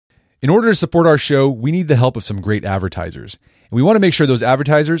In order to support our show, we need the help of some great advertisers. And we want to make sure those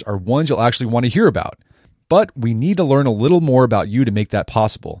advertisers are ones you'll actually want to hear about. But we need to learn a little more about you to make that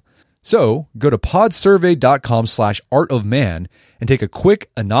possible. So go to podsurvey.com/artofman and take a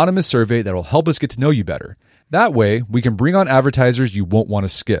quick anonymous survey that will help us get to know you better. That way, we can bring on advertisers you won't want to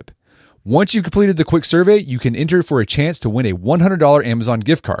skip. Once you've completed the quick survey, you can enter for a chance to win a $100 Amazon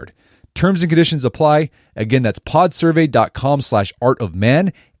gift card. Terms and conditions apply. Again, that's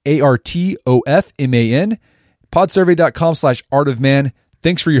podsurvey.com/artofman, ARTOFMAN, podsurvey.com/artofman.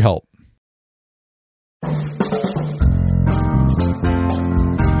 Thanks for your help.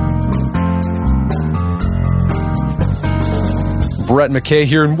 Brett McKay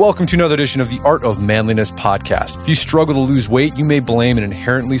here, and welcome to another edition of the Art of Manliness podcast. If you struggle to lose weight, you may blame an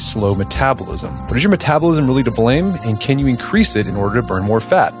inherently slow metabolism. But is your metabolism really to blame, and can you increase it in order to burn more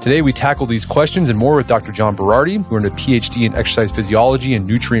fat? Today, we tackle these questions and more with Dr. John Berardi, who earned a PhD in exercise physiology and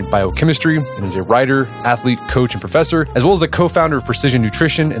nutrient biochemistry, and is a writer, athlete, coach, and professor, as well as the co-founder of Precision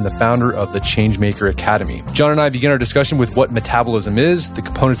Nutrition and the founder of the Changemaker Academy. John and I begin our discussion with what metabolism is, the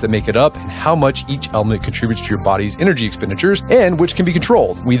components that make it up, and how much each element contributes to your body's energy expenditures, and which can be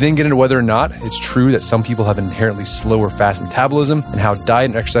controlled. We then get into whether or not it's true that some people have an inherently slow or fast metabolism and how diet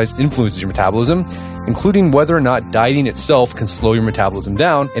and exercise influences your metabolism, including whether or not dieting itself can slow your metabolism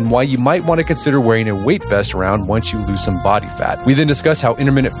down and why you might want to consider wearing a weight vest around once you lose some body fat. We then discuss how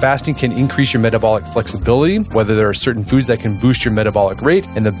intermittent fasting can increase your metabolic flexibility, whether there are certain foods that can boost your metabolic rate,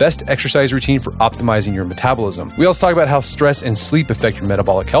 and the best exercise routine for optimizing your metabolism. We also talk about how stress and sleep affect your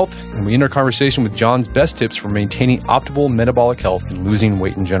metabolic health, and we end our conversation with John's best tips for maintaining optimal metabolic health and losing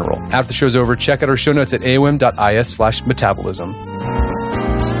weight in general. After the show's over, check out our show notes at aom.is/metabolism.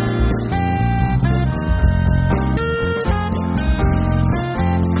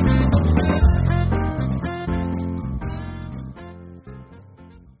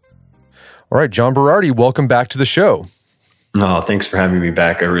 All right, John Berardi, welcome back to the show. Oh, thanks for having me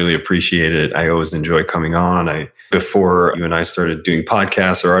back. I really appreciate it. I always enjoy coming on. Before you and I started doing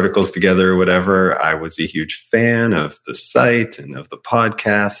podcasts or articles together or whatever, I was a huge fan of the site and of the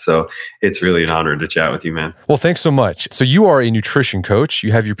podcast. So it's really an honor to chat with you, man. Well, thanks so much. So you are a nutrition coach.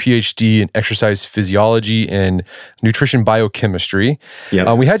 You have your PhD in exercise physiology and nutrition biochemistry.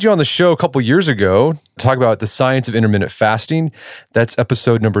 Yep. We had you on the show a couple years ago to talk about the science of intermittent fasting. That's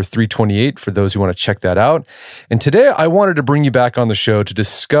episode number 328 for those who want to check that out. And today I wanted to bring you back on the show to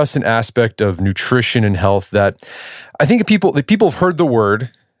discuss an aspect of nutrition and health that I think people have heard the word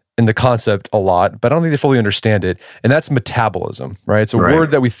and the concept a lot, but I don't think they fully understand it. And that's metabolism, right? It's a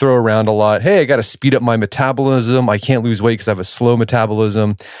word that we throw around a lot. Hey, I got to speed up my metabolism. I can't lose weight because I have a slow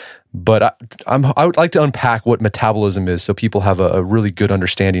metabolism. But I would like to unpack what metabolism is so people have a really good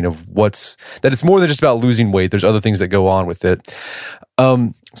understanding of that it's more than just about losing weight. There's other things that go on with it.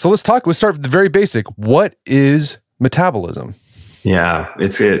 So let's start with the very basic. What is metabolism? Yeah,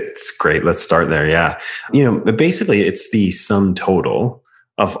 it's great. Let's start there. Yeah. Basically it's the sum total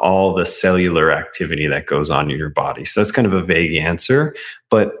of all the cellular activity that goes on in your body. So that's kind of a vague answer,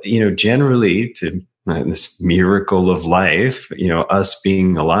 but, generally to this miracle of life, us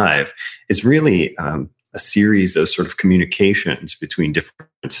being alive is really a series of sort of communications between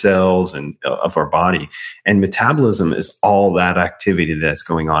different cells and of our body. And metabolism is all that activity that's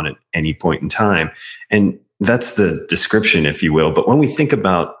going on at any point in time. And that's the description, if you will. But when we think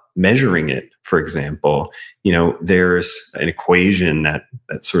about measuring it, for example, there's an equation that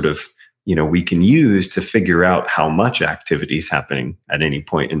sort of, we can use to figure out how much activity is happening at any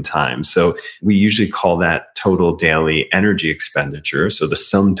point in time. So we usually call that total daily energy expenditure. So the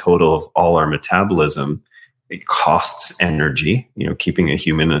sum total of all our metabolism, it costs energy. Keeping a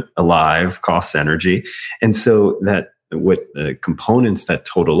human alive costs energy. And so what the components that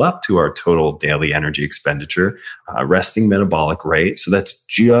total up to our total daily energy expenditure, resting metabolic rate. So that's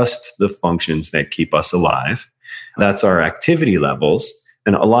just the functions that keep us alive. That's our activity levels.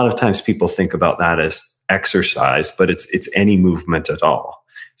 And a lot of times people think about that as exercise, but it's any movement at all.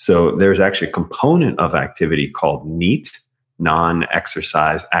 So there's actually a component of activity called NEAT,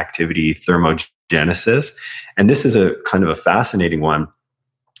 non-exercise activity thermogenesis. And this is a kind of a fascinating one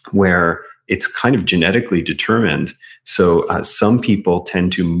where it's kind of genetically determined. So some people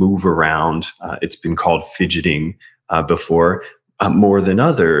tend to move around. It's been called fidgeting before, more than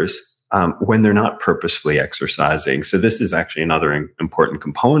others when they're not purposefully exercising. So this is actually another important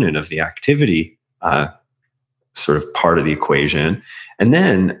component of the activity sort of part of the equation. And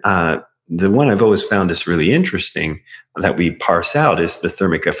then the one I've always found is really interesting that we parse out is the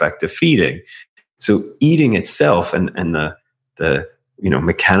thermic effect of feeding. So eating itself and the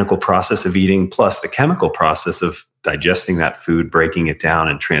mechanical process of eating plus the chemical process of digesting that food, breaking it down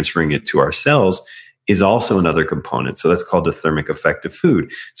and transferring it to our cells is also another component. So that's called the thermic effect of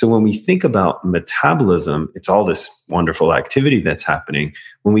food. So when we think about metabolism, it's all this wonderful activity that's happening.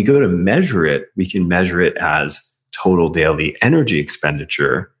 When we go to measure it, we can measure it as total daily energy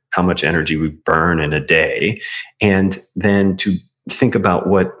expenditure, how much energy we burn in a day. And then to think about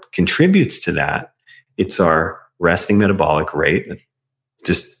what contributes to that, it's our resting metabolic rate,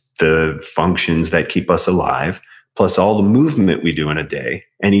 just the functions that keep us alive, plus all the movement we do in a day,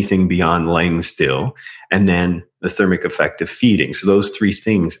 anything beyond laying still, and then the thermic effect of feeding. So those three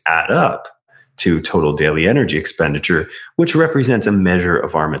things add up to total daily energy expenditure, which represents a measure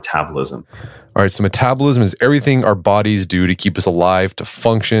of our metabolism. All right, so metabolism is everything our bodies do to keep us alive, to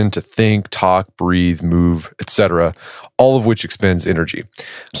function, to think, talk, breathe, move, etc., all of which expends energy.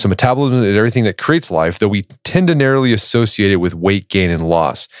 So metabolism is everything that creates life, though we tend to narrowly associate it with weight gain and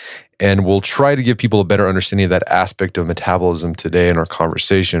loss. And we'll try to give people a better understanding of that aspect of metabolism today in our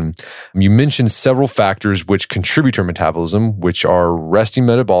conversation. You mentioned several factors which contribute to our metabolism, which are resting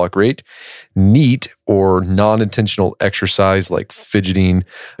metabolic rate, NEAT, or non-intentional exercise like fidgeting,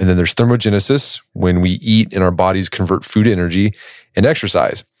 and then there's thermogenesis, when we eat and our bodies convert food to energy, and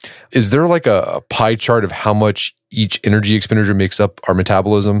exercise. Is there like a pie chart of how much each energy expenditure makes up our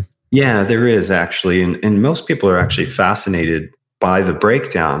metabolism? Yeah, there is actually. And most people are actually fascinated by the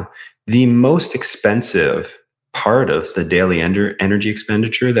breakdown. The most expensive part of the daily energy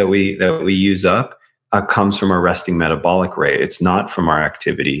expenditure that we use up comes from our resting metabolic rate. It's not from our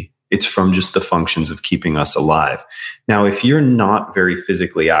activity. It's from just the functions of keeping us alive. Now, if you're not very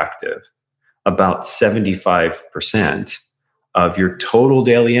physically active, about 75% of your total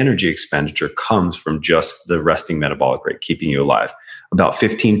daily energy expenditure comes from just the resting metabolic rate, keeping you alive. About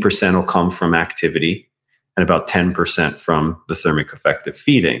 15% will come from activity, and about 10% from the thermic effect of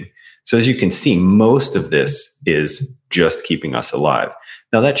feeding. So as you can see, most of this is just keeping us alive.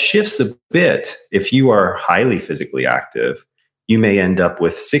 Now that shifts a bit. If you are highly physically active, you may end up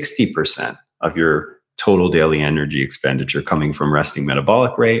with 60% of your total daily energy expenditure coming from resting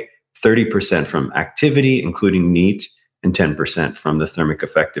metabolic rate, 30% from activity, including NEAT, and 10% from the thermic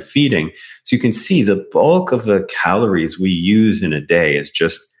effect of feeding. So you can see the bulk of the calories we use in a day is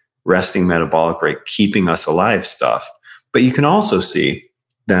just resting metabolic rate, keeping us alive stuff. But you can also see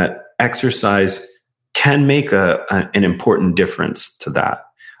that exercise can make an important difference to that.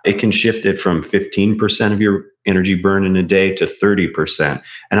 It can shift it from 15% of your energy burn in a day to 30%.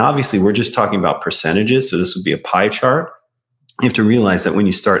 And obviously, we're just talking about percentages. So this would be a pie chart. You have to realize that when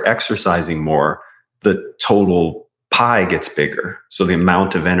you start exercising more, the total pie gets bigger. So the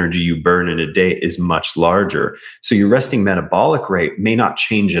amount of energy you burn in a day is much larger. So your resting metabolic rate may not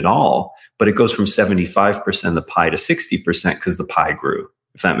change at all, but it goes from 75% of the pie to 60% because the pie grew,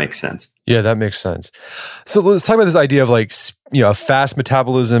 if that makes sense. Yeah, that makes sense. So let's talk about this idea of like, fast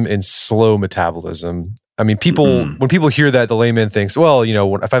metabolism and slow metabolism. I mean, when people hear that, the layman thinks, well,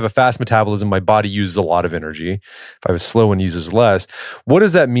 if I have a fast metabolism, my body uses a lot of energy. If I have a slow one, it uses less. What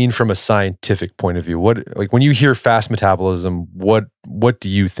does that mean from a scientific point of view? When you hear fast metabolism, what do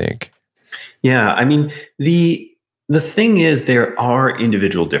you think? Yeah, I mean, the thing is there are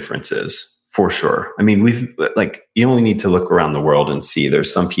individual differences for sure. I mean, you only need to look around the world and see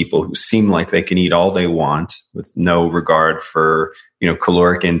there's some people who seem like they can eat all they want with no regard for,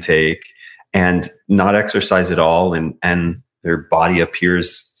 caloric intake, and not exercise at all, and their body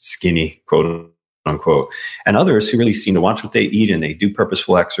appears skinny, quote unquote. And others who really seem to watch what they eat and they do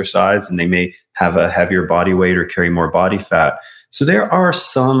purposeful exercise, and they may have a heavier body weight or carry more body fat. So there are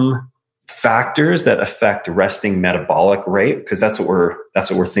some factors that affect resting metabolic rate, because that's what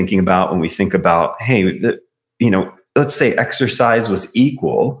we're thinking about when we think about, hey, let's say exercise was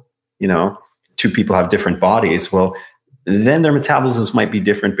equal, two people have different bodies. Well, then their metabolisms might be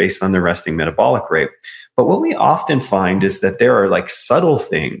different based on their resting metabolic rate. But what we often find is that there are like subtle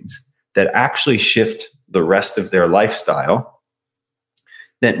things that actually shift the rest of their lifestyle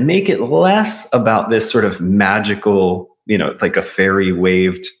that make it less about this sort of magical, like a fairy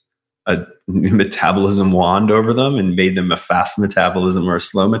waved a metabolism wand over them and made them a fast metabolism or a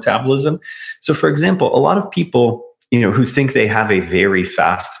slow metabolism. So for example, a lot of people, who think they have a very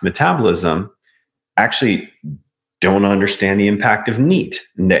fast metabolism actually don't understand the impact of NEAT,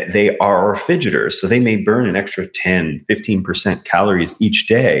 and that they are fidgeters. So they may burn an extra 10, 15% calories each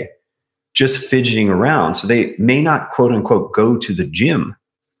day just fidgeting around. So they may not, quote unquote, go to the gym.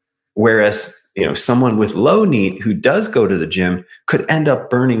 Whereas, someone with low NEAT who does go to the gym could end up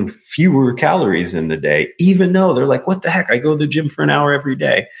burning fewer calories in the day, even though they're like, what the heck? I go to the gym for an hour every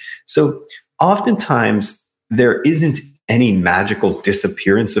day. So oftentimes there isn't any magical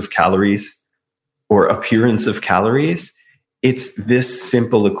disappearance of calories or appearance of calories. It's this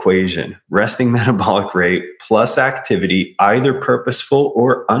simple equation: resting metabolic rate plus activity, either purposeful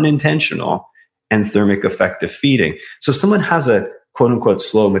or unintentional, and thermic effective feeding. So if someone has a quote unquote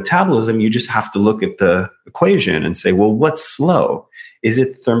slow metabolism, you just have to look at the equation and say, well, what's slow? Is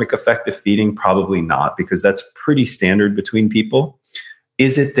it thermic effective feeding? Probably not, because that's pretty standard between people.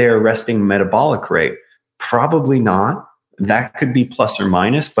 Is it their resting metabolic rate? Probably not. That could be plus or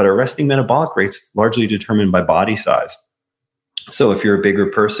minus, but our resting metabolic rate's largely determined by body size. So if you're a bigger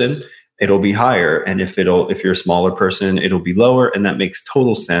person, it'll be higher. And if you're a smaller person, it'll be lower. And that makes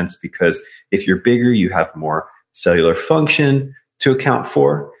total sense, because if you're bigger, you have more cellular function to account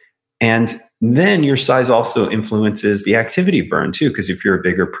for. And then your size also influences the activity burn too, because if you're a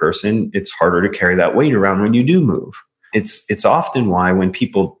bigger person, it's harder to carry that weight around when you do move. It's often why when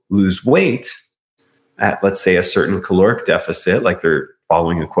people lose weight at, let's say, a certain caloric deficit, like they're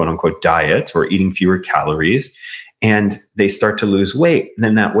following a quote unquote diet or eating fewer calories, and they start to lose weight, and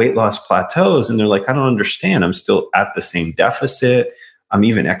then that weight loss plateaus, and they're like, I don't understand. I'm still at the same deficit. I'm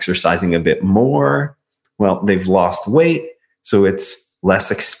even exercising a bit more. Well, they've lost weight, so it's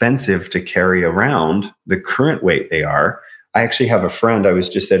less expensive to carry around the current weight they are. I actually have a friend, I was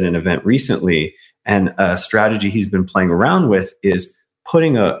just at an event recently, and a strategy he's been playing around with is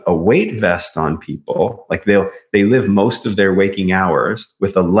putting a weight vest on people. Like they live most of their waking hours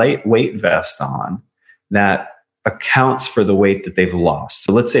with a light weight vest on that accounts for the weight that they've lost.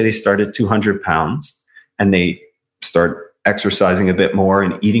 So let's say they start at 200 pounds and they start exercising a bit more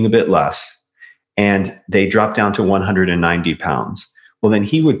and eating a bit less, and they drop down to 190 pounds. Well, then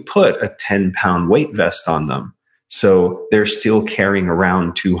he would put a 10-pound weight vest on them, so they're still carrying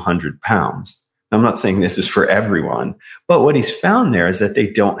around 200 pounds. Now, I'm not saying this is for everyone, but what he's found there is that they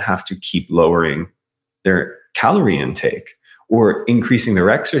don't have to keep lowering their calorie intake or increasing their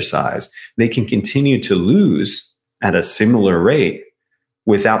exercise. They can continue to lose at a similar rate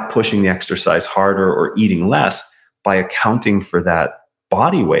without pushing the exercise harder or eating less, by accounting for that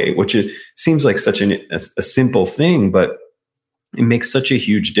body weight, which seems like such a simple thing, but it makes such a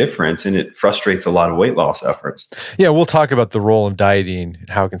huge difference, and it frustrates a lot of weight loss efforts. Yeah, we'll talk about the role of dieting and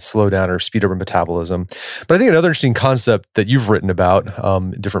how it can slow down or speed up our metabolism. But I think another interesting concept that you've written about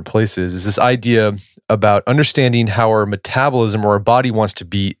in different places is this idea about understanding how our metabolism or our body wants to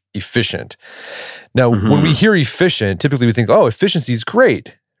be efficient. Now, when we hear efficient, typically we think, oh, efficiency is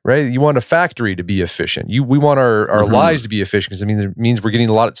great, right? You want a factory to be efficient. We want our lives to be efficient, because it means we're getting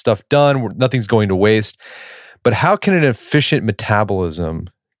a lot of stuff done. Nothing's going to waste. But how can an efficient metabolism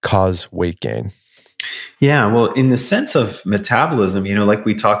cause weight gain? Yeah, well, in the sense of metabolism, like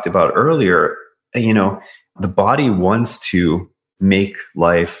we talked about earlier, the body wants to make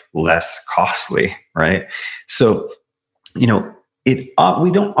life less costly, right? So, we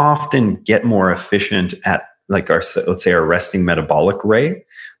don't often get more efficient at let's say our resting metabolic rate,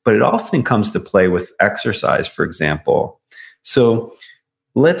 but it often comes to play with exercise, for example. So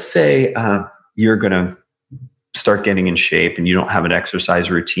let's say you're going to start getting in shape and you don't have an exercise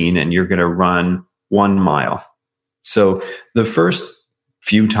routine, and you're going to run 1 mile. So the first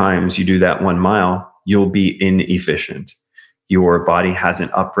few times you do that 1 mile, you'll be inefficient. Your body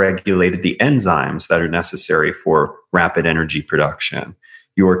hasn't upregulated the enzymes that are necessary for rapid energy production.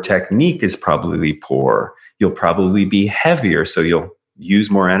 Your technique is probably poor. You'll probably be heavier, so you'll use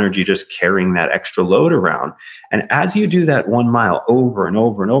more energy just carrying that extra load around. And as you do that 1 mile over and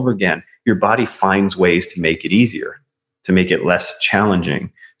over and over again, your body finds ways to make it easier, to make it less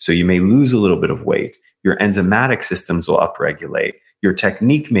challenging. So you may lose a little bit of weight. Your enzymatic systems will upregulate. Your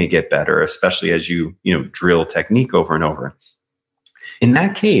technique may get better, especially as you drill technique over and over. In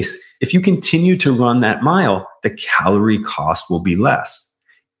that case, if you continue to run that mile, the calorie cost will be less,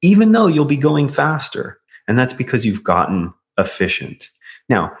 even though you'll be going faster. And that's because you've gotten efficient.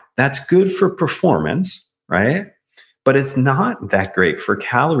 Now, that's good for performance, right? But it's not that great for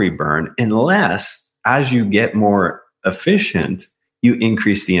calorie burn unless, as you get more efficient, you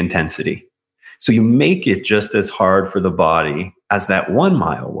increase the intensity. So you make it just as hard for the body as that 1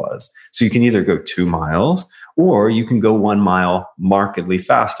 mile was. So you can either go 2 miles, or you can go 1 mile markedly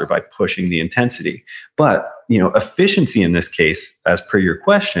faster by pushing the intensity. But, efficiency in this case, as per your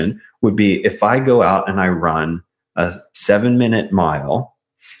question, would be if I go out and I run a 7-minute mile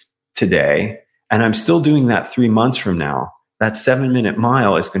today, and I'm still doing that 3 months from now, that 7-minute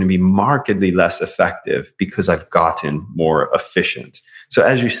mile is going to be markedly less effective because I've gotten more efficient. So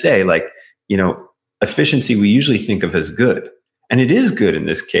as you say, efficiency we usually think of as good. And it is good in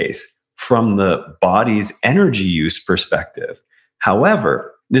this case from the body's energy use perspective.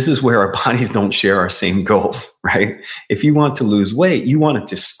 However, this is where our bodies don't share our same goals, right? If you want to lose weight, you want it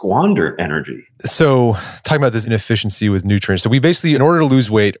to squander energy. So talking about this inefficiency with nutrients. So we basically, in order to lose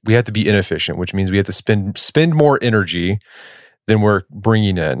weight, we have to be inefficient, which means we have to spend more energy than we're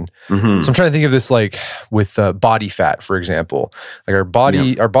bringing in. Mm-hmm. So I'm trying to think of this like with body fat, for example. Like our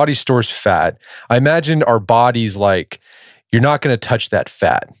body stores fat. I imagine our body's like, you're not going to touch that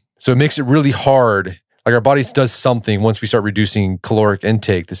fat. So it makes it really hard. Like our body does something once we start reducing caloric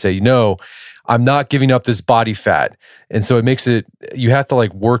intake to say, no, I'm not giving up this body fat. And so it makes it, you have to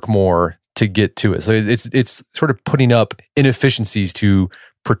like work more to get to it. So it's sort of putting up inefficiencies to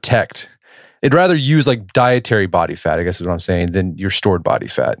protect. It'd rather use like dietary body fat, I guess is what I'm saying, than your stored body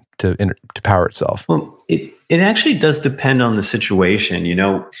fat to power itself. Well, it actually does depend on the situation. You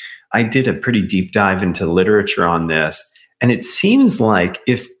know, I did a pretty deep dive into literature on this. And it seems like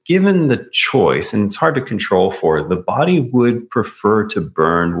if given the choice, and it's hard to control for, the body would prefer to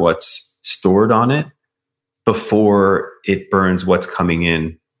burn what's stored on it before it burns what's coming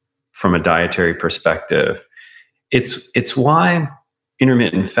in from a dietary perspective. It's why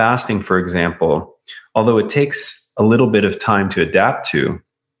intermittent fasting, for example, although it takes a little bit of time to adapt to,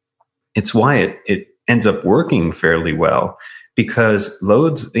 it's why it ends up working fairly well. Because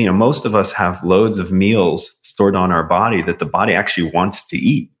most of us have loads of meals stored on our body that the body actually wants to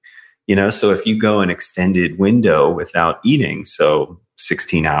eat. So if you go an extended window without eating, so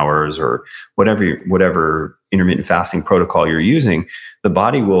 16 hours or whatever intermittent fasting protocol you're using, the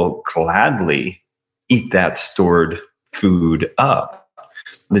body will gladly eat that stored food up.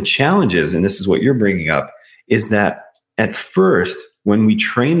 The challenge is, and this is what you're bringing up, is that at first, when we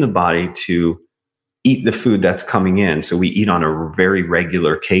train the body to eat the food that's coming in, so we eat on a very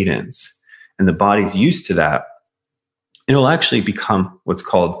regular cadence, and the body's used to that, it'll actually become what's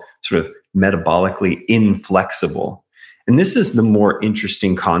called sort of metabolically inflexible. And this is the more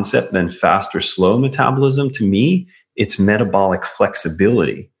interesting concept than fast or slow metabolism. To me, it's metabolic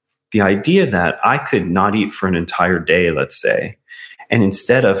flexibility. The idea that I could not eat for an entire day, let's say, and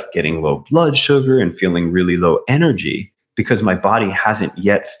instead of getting low blood sugar and feeling really low energy, because my body hasn't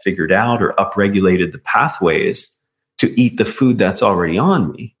yet figured out or upregulated the pathways to eat the food that's already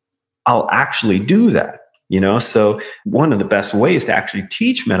on me, I'll actually do that. So one of the best ways to actually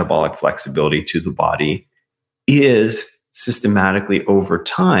teach metabolic flexibility to the body is systematically over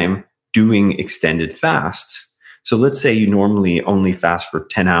time doing extended fasts. So let's say you normally only fast for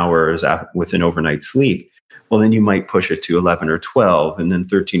 10 hours with an overnight sleep. Well, then you might push it to 11 or 12, and then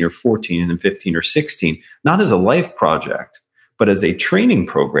 13 or 14, and then 15 or 16, not as a life project, but as a training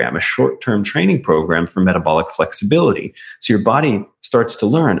program, a short-term training program for metabolic flexibility. So your body starts to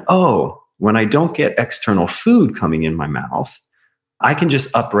learn, when I don't get external food coming in my mouth, I can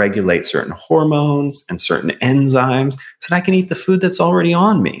just upregulate certain hormones and certain enzymes so that I can eat the food that's already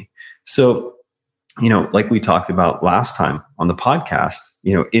on me. So, like we talked about last time on the podcast,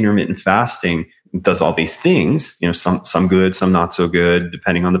 intermittent fasting does all these things, some good, some not so good,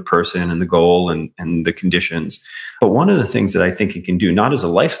 depending on the person and the goal and the conditions. But one of the things that I think it can do, not as a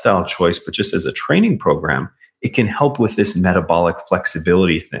lifestyle choice, but just as a training program, it can help with this metabolic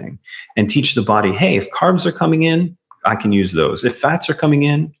flexibility thing and teach the body, hey, if carbs are coming in, I can use those. If fats are coming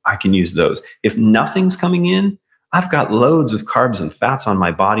in, I can use those. If nothing's coming in, I've got loads of carbs and fats on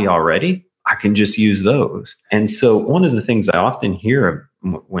my body already. I can just use those. And so one of the things I often hear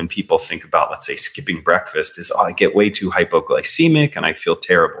when people think about, let's say, skipping breakfast is, I get way too hypoglycemic and I feel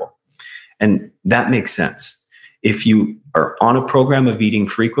terrible. And that makes sense. If you are on a program of eating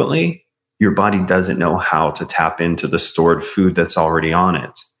frequently, your body doesn't know how to tap into the stored food that's already on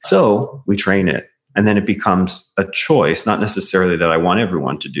it. So we train it. And then it becomes a choice, not necessarily that I want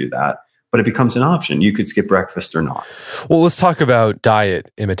everyone to do that, but it becomes an option. You could skip breakfast or not. Well, let's talk about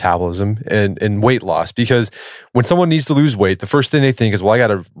diet and metabolism and weight loss, because when someone needs to lose weight, the first thing they think is, well, I got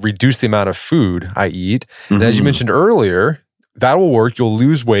to reduce the amount of food I eat. Mm-hmm. And as you mentioned earlier, that will work. You'll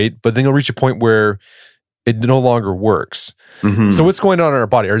lose weight, but then you'll reach a point where it no longer works. Mm-hmm. So what's going on in our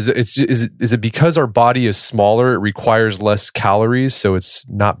body? Or is it because our body is smaller, it requires less calories, so it's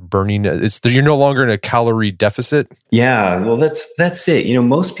not burning? You're no longer in a calorie deficit? Yeah, well, that's it.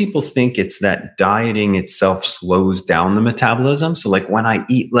 Most people think it's that dieting itself slows down the metabolism. So like when I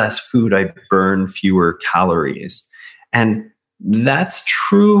eat less food, I burn fewer calories. And that's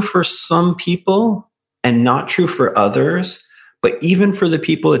true for some people and not true for others. But even for the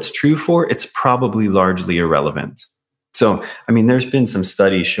people it's true for, it's probably largely irrelevant. So, there's been some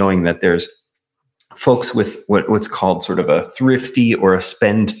studies showing that there's folks with what's called sort of a thrifty or a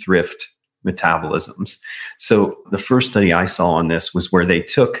spendthrift metabolisms. So the first study I saw on this was where they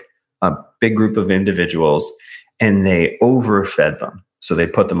took a big group of individuals and they overfed them. So they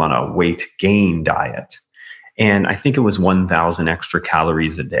put them on a weight gain diet. And I think it was 1,000 extra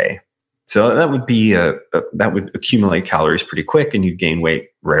calories a day. So that would be that would accumulate calories pretty quick, and you gain weight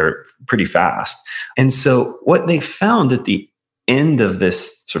pretty fast. And so what they found at the end of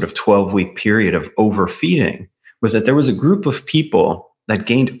this sort of 12-week period of overfeeding was that there was a group of people that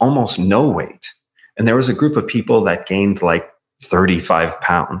gained almost no weight, and there was a group of people that gained like 35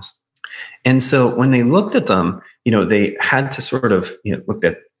 pounds. And so when they looked at them, they had to sort of looked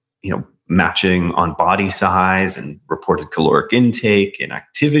at matching on body size and reported caloric intake and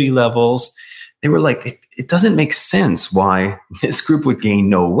activity levels. They were like, it doesn't make sense why this group would gain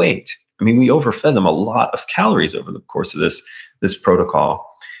no weight. I mean, we overfed them a lot of calories over the course of this protocol.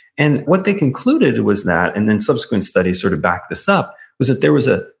 And what they concluded was that, and then subsequent studies sort of backed this up, was that there was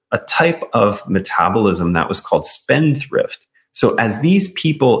a type of metabolism that was called spendthrift. So as these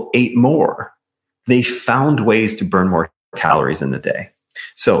people ate more, they found ways to burn more calories in the day.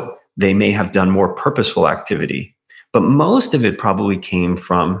 So they may have done more purposeful activity, but most of it probably came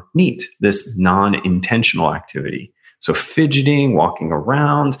from NEAT, this non-intentional activity. So fidgeting, walking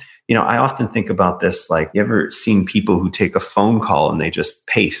around. I often think about this, like, you ever seen people who take a phone call and they just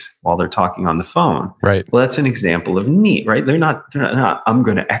pace while they're talking on the phone? Right. Well, that's an example of NEAT, right? They're not I'm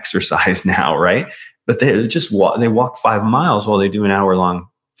going to exercise now, right? But they just walk 5 miles while they do an hour-long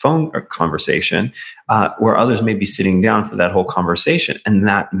phone conversation, where others may be sitting down for that whole conversation. And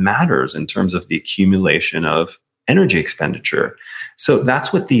that matters in terms of the accumulation of energy expenditure. So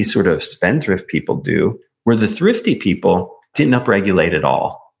that's what these sort of spendthrift people do, where the thrifty people didn't upregulate at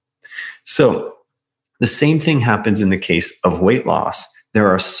all. So the same thing happens in the case of weight loss. There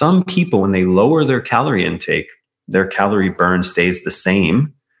are some people, when they lower their calorie intake, their calorie burn stays the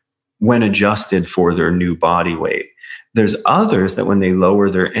same when adjusted for their new body weight. There's others that when they lower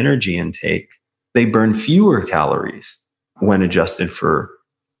their energy intake, they burn fewer calories when adjusted for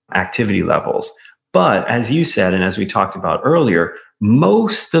activity levels. But as you said, and as we talked about earlier,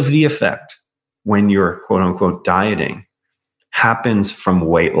 most of the effect when you're quote unquote dieting happens from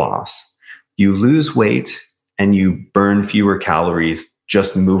weight loss. You lose weight and you burn fewer calories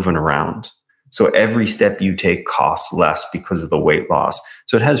just moving around. So every step you take costs less because of the weight loss.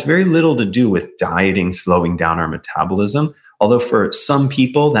 So it has very little to do with dieting, slowing down our metabolism. Although for some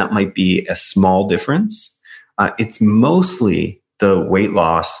people that might be a small difference, it's mostly the weight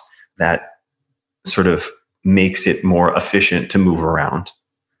loss that sort of makes it more efficient to move around.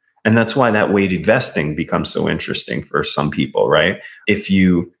 And that's why that weighted vesting becomes so interesting for some people, right?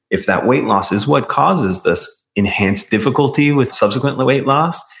 If that weight loss is what causes this enhanced difficulty with subsequent weight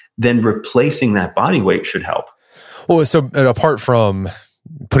loss, then replacing that body weight should help. Well, so apart from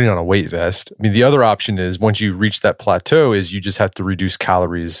putting on a weight vest, I mean, the other option is once you reach that plateau is you just have to reduce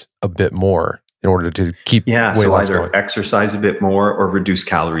calories a bit more in order to keep weight loss either going. Exercise a bit more or reduce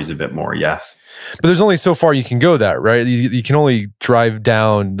calories a bit more, yes. But there's only so far you can go that, right? You can only drive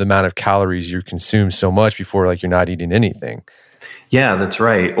down the amount of calories you consume so much before like you're not eating anything. Yeah, that's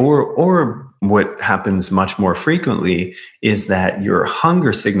right. Or what happens much more frequently is that your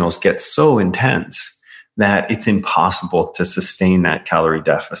hunger signals get so intense that it's impossible to sustain that calorie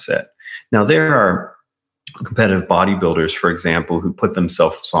deficit. Now, there are competitive bodybuilders, for example, who put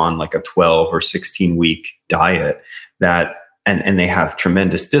themselves on like a 12 or 16 week diet and they have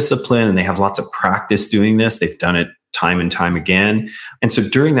tremendous discipline and they have lots of practice doing this. They've done it time and time again. And so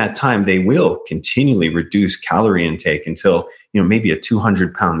during that time, they will continually reduce calorie intake until, maybe a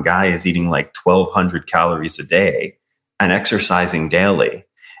 200-pound guy is eating like 1,200 calories a day and exercising daily.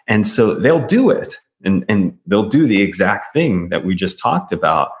 And so they'll do it and they'll do the exact thing that we just talked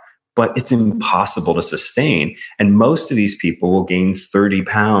about, but it's impossible to sustain. And most of these people will gain 30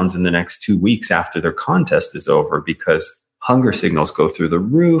 pounds in the next 2 weeks after their contest is over because hunger signals go through the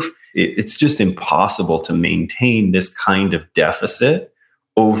roof. It's just impossible to maintain this kind of deficit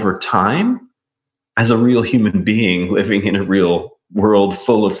over time as a real human being living in a real world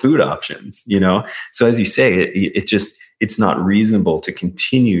full of food options, So as you say, it's not reasonable to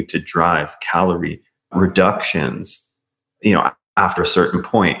continue to drive calorie reductions, after a certain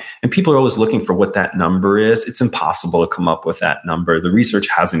point. And people are always looking for what that number is. It's impossible to come up with that number. The research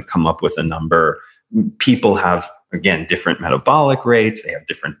hasn't come up with a number. People have, again, different metabolic rates. They have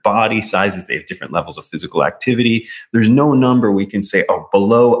different body sizes. They have different levels of physical activity. There's no number we can say,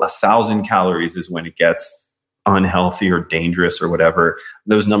 below 1,000 calories is when it gets unhealthy or dangerous or whatever.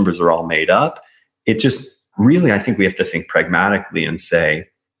 Those numbers are all made up. It just really, I think we have to think pragmatically and say,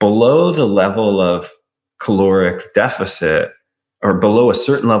 below the level of caloric deficit or below a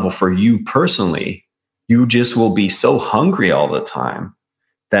certain level for you personally, you just will be so hungry all the time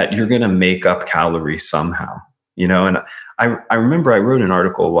that you're going to make up calories somehow, and I remember I wrote an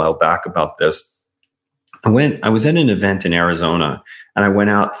article a while back about this. I was at an event in Arizona and I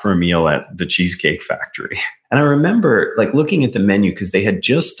went out for a meal at the Cheesecake Factory. And I remember like looking at the menu because they had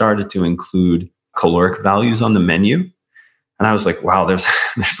just started to include caloric values on the menu. And I was like, wow, there's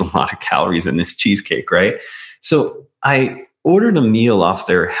a lot of calories in this cheesecake, right? So I ordered a meal off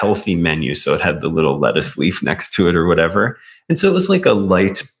their healthy menu. So it had the little lettuce leaf next to it or whatever. And so it was like a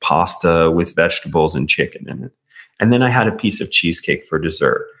light pasta with vegetables and chicken in it. And then I had a piece of cheesecake for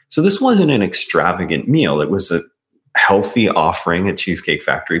dessert. So this wasn't an extravagant meal. It was a healthy offering at Cheesecake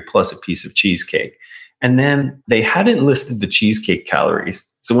Factory plus a piece of cheesecake. And then they hadn't listed the cheesecake calories.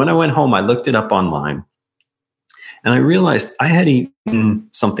 So when I went home, I looked it up online and I realized I had eaten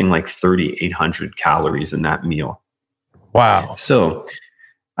something like 3,800 calories in that meal. Wow. So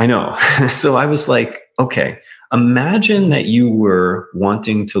I know. So I was like, okay, imagine that you were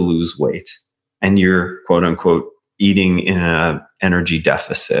wanting to lose weight and you're quote unquote eating in an energy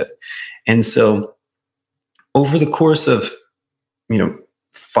deficit. And so over the course of,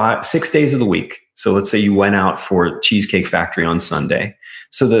 6 days of the week, so let's say you went out for Cheesecake Factory on Sunday.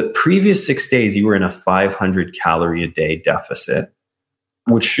 So the previous 6 days, you were in a 500 calorie a day deficit,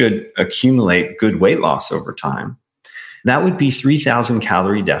 which should accumulate good weight loss over time. That would be 3,000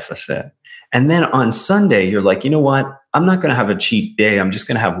 calorie deficit. And then on Sunday, you're like, you know what? I'm not going to have a cheat day. I'm just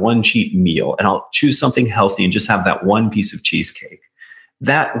going to have one cheat meal and I'll choose something healthy and just have that one piece of cheesecake.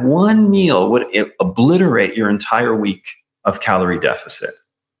 That one meal would obliterate your entire week of calorie deficit.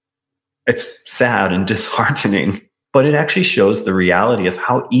 It's sad and disheartening, but it actually shows the reality of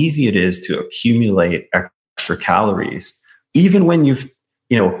how easy it is to accumulate extra calories. Even when you've,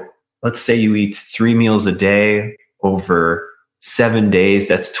 let's say you eat 3 meals a day over 7 days,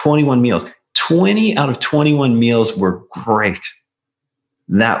 that's 21 meals. 20 out of 21 meals were great.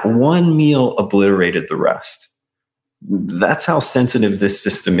 That one meal obliterated the rest. That's how sensitive this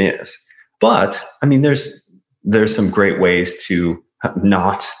system is. But I mean, there's some great ways to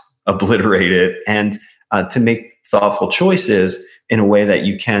not obliterate it and to make thoughtful choices in a way that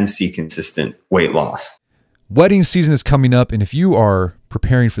you can see consistent weight loss. Wedding season is coming up, and if you are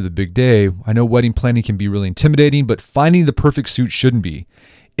preparing for the big day, I know wedding planning can be really intimidating, but finding the perfect suit shouldn't be.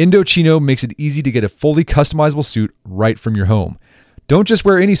 Indochino makes it easy to get a fully customizable suit right from your home. Don't just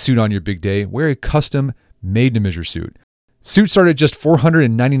wear any suit on your big day, wear a custom made-to-measure suit. Suits start at just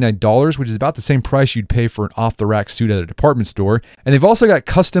 $499, which is about the same price you'd pay for an off-the-rack suit at a department store. And they've also got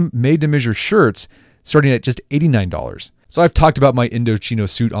custom made-to-measure shirts starting at just $89. So I've talked about my Indochino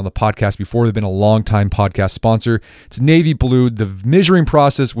suit on the podcast before. They've been a long-time podcast sponsor. It's navy blue. The measuring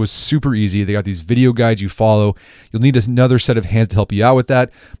process was super easy. They got these video guides you follow. You'll need another set of hands to help you out with that.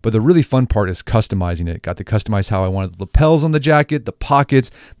 But the really fun part is customizing it. Got to customize how I wanted the lapels on the jacket, the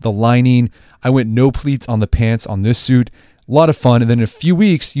pockets, the lining. I went no pleats on the pants on this suit. A lot of fun. And then in a few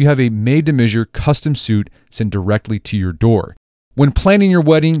weeks, you have a made-to-measure custom suit sent directly to your door. When planning your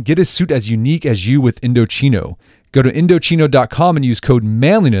wedding, get a suit as unique as you with Indochino. Go to Indochino.com and use code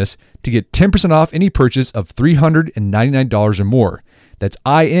manliness to get 10% off any purchase of $399 or more. That's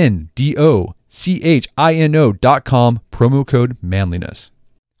INDOCHINO.com, promo code manliness.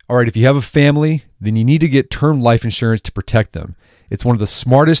 All right, if you have a family, then you need to get term life insurance to protect them. It's one of the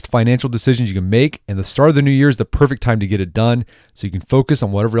smartest financial decisions you can make, and the start of the new year is the perfect time to get it done so you can focus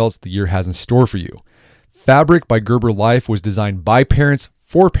on whatever else the year has in store for you. Fabric by Gerber Life was designed by parents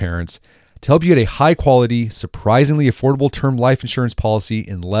for parents to help you get a high-quality, surprisingly affordable term life insurance policy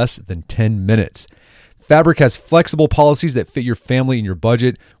in less than 10 minutes. Fabric has flexible policies that fit your family and your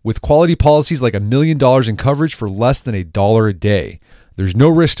budget, with quality policies like $1 million in coverage for less than $1 a day. There's no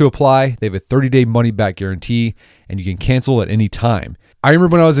risk to apply. They have a 30-day money-back guarantee, and you can cancel at any time. I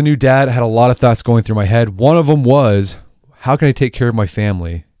remember when I was a new dad, I had a lot of thoughts going through my head. One of them was, how can I take care of my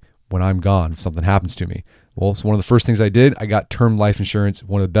family when I'm gone if something happens to me? Well, so one of the first things I did, I got term life insurance,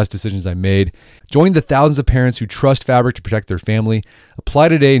 one of the best decisions I made. Join the thousands of parents who trust Fabric to protect their family. Apply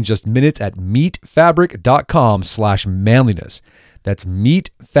today in just minutes at meetfabric.com/manliness. That's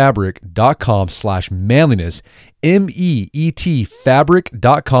meetfabric.com/manliness. MEET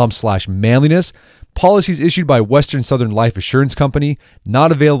fabric.com/manliness. Policies issued by Western Southern Life Assurance Company,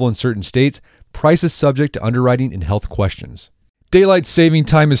 not available in certain states. Prices subject to underwriting and health questions. Daylight saving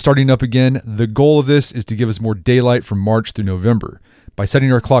time is starting up again. The goal of this is to give us more daylight from March through November. By setting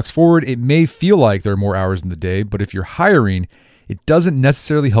our clocks forward, it may feel like there are more hours in the day, but if you're hiring, it doesn't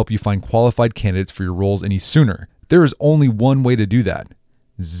necessarily help you find qualified candidates for your roles any sooner. There is only one way to do that: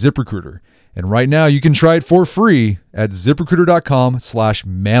 ZipRecruiter. And right now you can try it for free at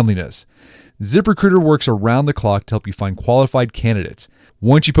ZipRecruiter.com/manliness. ZipRecruiter works around the clock to help you find qualified candidates.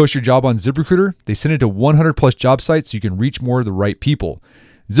 Once you post your job on ZipRecruiter, they send it to 100 plus job sites so you can reach more of the right people.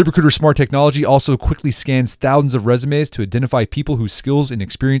 ZipRecruiter's smart technology also quickly scans thousands of resumes to identify people whose skills and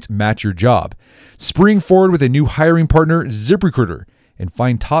experience match your job. Spring forward with a new hiring partner, ZipRecruiter, and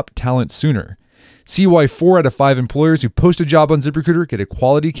find top talent sooner. See why 4 out of 5 employers who post a job on ZipRecruiter get a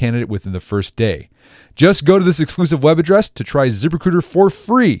quality candidate within the first day. Just go to this exclusive web address to try ZipRecruiter for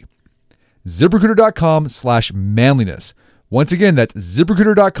free. ZipRecruiter.com/manliness. Once again, that's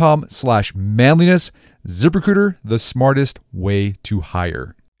ZipRecruiter.com/manliness. ZipRecruiter, the smartest way to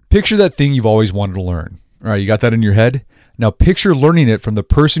hire. Picture that thing you've always wanted to learn. All right, you got that in your head? Now picture learning it from the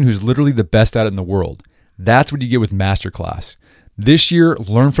person who's literally the best at it in the world. That's what you get with Masterclass. This year,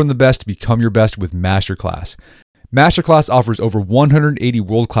 learn from the best to become your best with Masterclass. Masterclass offers over 180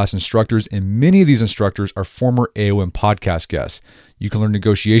 world-class instructors, and many of these instructors are former AOM podcast guests. You can learn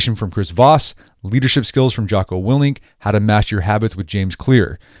negotiation from Chris Voss, leadership skills from Jocko Willink, how to master your habits with James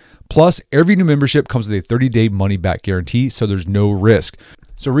Clear. Plus, every new membership comes with a 30-day money-back guarantee, so there's no risk.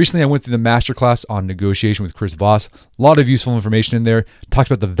 So recently I went through the masterclass on negotiation with Chris Voss. A lot of useful information in there. Talked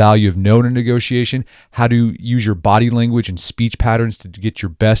about the value of no in negotiation, how to use your body language and speech patterns to get your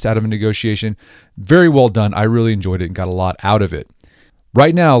best out of a negotiation. Very well done. I really enjoyed it and got a lot out of it.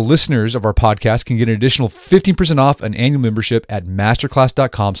 Right now, listeners of our podcast can get an additional 15% off an annual membership at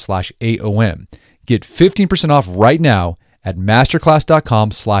masterclass.com/AOM. Get 15% off right now at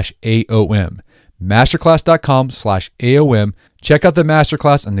masterclass.com/AOM. Masterclass.com/AOM. Check out the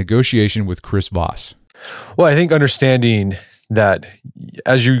masterclass on negotiation with Chris Voss. Well, I think understanding that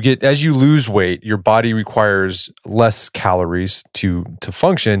as you lose weight, your body requires less calories to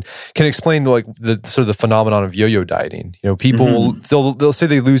function can explain like the sort of the phenomenon of yo-yo dieting. You know, people they'll say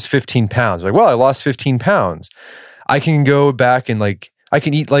they lose 15 pounds. Like, well, I lost 15 pounds. I can go back and I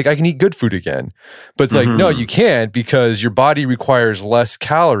can eat good food again. But it's like, no, you can't, because your body requires less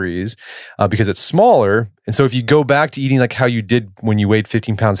calories because it's smaller. And so if you go back to eating like how you did when you weighed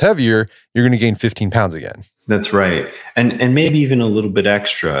 15 pounds heavier, you're going to gain 15 pounds again. That's right. And maybe even a little bit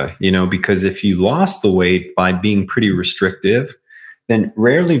extra, because if you lost the weight by being pretty restrictive, then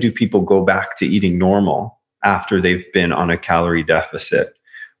rarely do people go back to eating normal after they've been on a calorie deficit.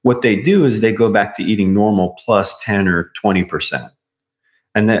 What they do is they go back to eating normal plus 10 or 20%.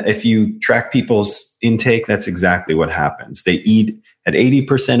 And that if you track people's intake, that's exactly what happens. They eat at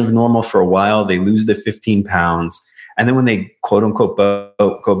 80% of normal for a while, they lose the 15 pounds. And then when they quote unquote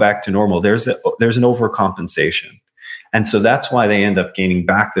go back to normal, there's an overcompensation. And so that's why they end up gaining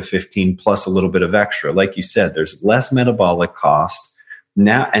back the 15 plus a little bit of extra. Like you said, there's less metabolic cost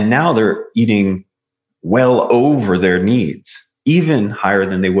now they're eating well over their needs, even higher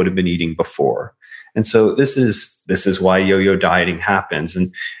than they would have been eating before. And so this is why yo-yo dieting happens.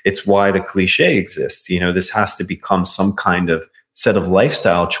 And it's why the cliche exists. This has to become some kind of set of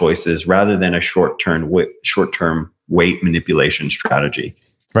lifestyle choices rather than a short-term weight manipulation strategy.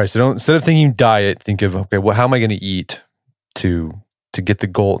 Right. So instead of thinking diet, think of, okay, well, how am I going to eat to get the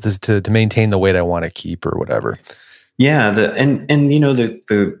goal, to maintain the weight I want to keep or whatever? Yeah.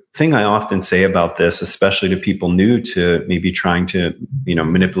 The thing I often say about this, especially to people new to maybe trying to,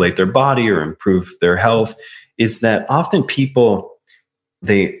 manipulate their body or improve their health, is that often people,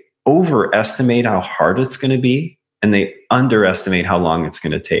 they overestimate how hard it's going to be and they underestimate how long it's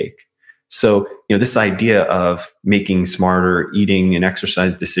going to take. So, this idea of making smarter eating and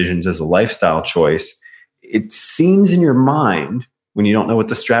exercise decisions as a lifestyle choice, it seems in your mind, when you don't know what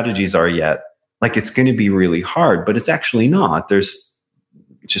the strategies are yet, like it's going to be really hard, but it's actually not. There's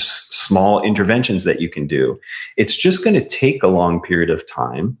just small interventions that you can do. It's just going to take a long period of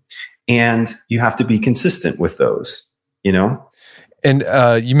time, and you have to be consistent with those, And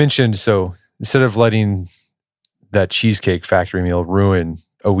you mentioned, so instead of letting that Cheesecake Factory meal ruin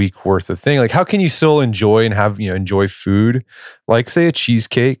a week worth of thing, like how can you still enjoy and have, enjoy food, like say a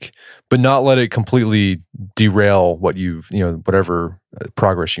cheesecake, but not let it completely derail what you've, whatever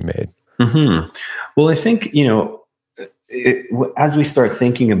progress you made? Well, I think, as we start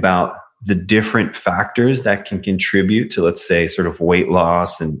thinking about the different factors that can contribute to, let's say, sort of weight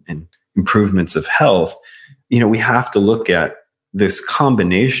loss and improvements of health, we have to look at this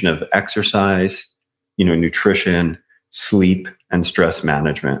combination of exercise, nutrition, sleep, and stress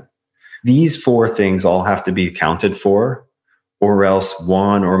management. These 4 things all have to be accounted for, or else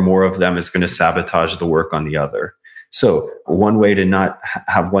one or more of them is going to sabotage the work on the other. So one way to not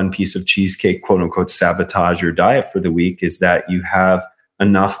have one piece of cheesecake, quote unquote, sabotage your diet for the week is that you have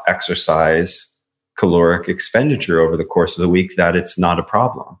enough exercise caloric expenditure over the course of the week that it's not a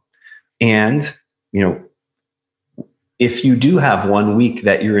problem. And, if you do have one week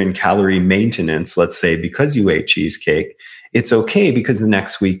that you're in calorie maintenance, let's say, because you ate cheesecake, it's okay because the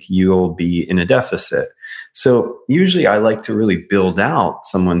next week you'll be in a deficit. So usually I like to really build out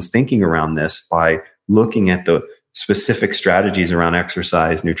someone's thinking around this by looking at the specific strategies around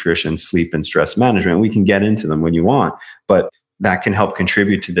exercise, nutrition, sleep, and stress management. We can get into them when you want, but that can help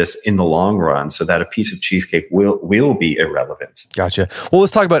contribute to this in the long run so that a piece of cheesecake will be irrelevant. Gotcha. Well,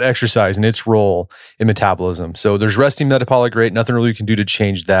 let's talk about exercise and its role in metabolism. So there's resting metabolic rate, nothing really we can do to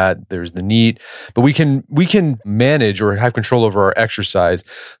change that. There's the NEAT, but we can manage or have control over our exercise.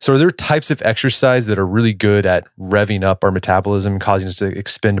 So are there types of exercise that are really good at revving up our metabolism, causing us to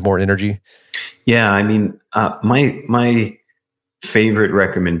expend more energy? Yeah, I mean, my favorite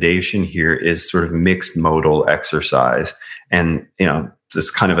recommendation here is sort of mixed modal exercise. And,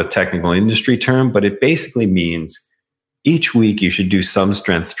 it's kind of a technical industry term, but it basically means each week you should do some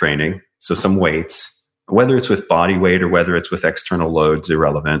strength training. So some weights, whether it's with body weight or whether it's with external loads,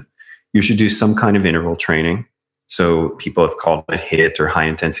 irrelevant. You should do some kind of interval training. So people have called it HIIT or high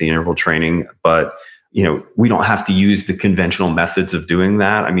intensity interval training, but we don't have to use the conventional methods of doing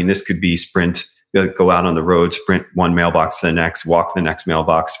that. I mean, this could be sprint, go out on the road, sprint one mailbox to the next, walk the next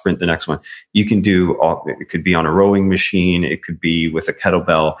mailbox, sprint the next one. You can do it could be on a rowing machine. It could be with a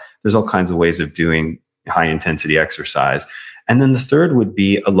kettlebell. There's all kinds of ways of doing high intensity exercise. And then the third would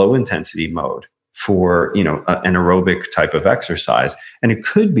be a low intensity mode for, an aerobic type of exercise. And it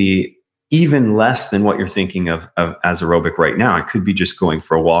could be even less than what you're thinking of as aerobic right now. It could be just going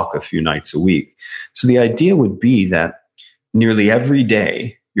for a walk a few nights a week. So the idea would be that nearly every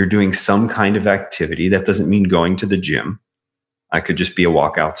day, you're doing some kind of activity. That doesn't mean going to the gym. I could just be a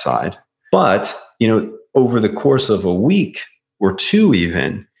walk outside. But, over the course of a week or two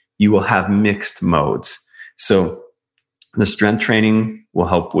even, you will have mixed modes. So the strength training will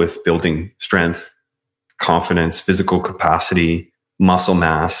help with building strength, confidence, physical capacity, muscle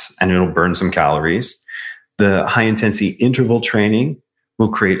mass, and it'll burn some calories. The high intensity interval training will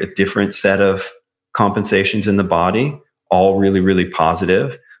create a different set of compensations in the body, all really, really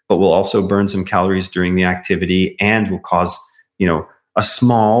positive, but will also burn some calories during the activity and will cause, a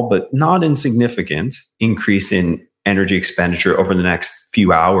small but not insignificant increase in energy expenditure over the next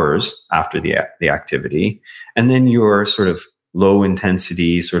few hours after the activity. And then your sort of low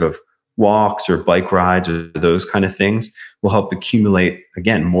intensity sort of walks or bike rides or those kind of things will help accumulate,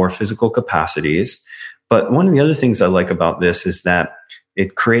 again, more physical capacities. But one of the other things I like about this is that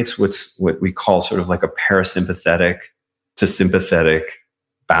it creates what we call sort of like a parasympathetic to sympathetic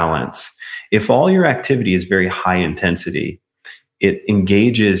balance. If all your activity is very high intensity, it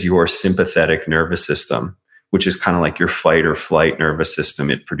engages your sympathetic nervous system, which is kind of like your fight or flight nervous system.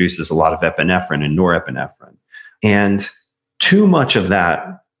 It produces a lot of epinephrine and norepinephrine. And too much of that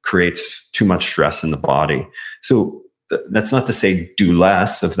creates too much stress in the body. So that's not to say do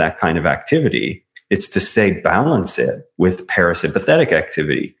less of that kind of activity. It's to say balance it with parasympathetic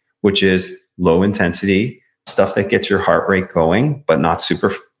activity, which is low intensity, stuff that gets your heart rate going, but not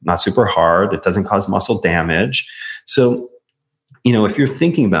super hard. It doesn't cause muscle damage. So, if you're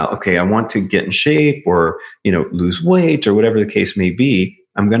thinking about, okay, I want to get in shape or, lose weight or whatever the case may be,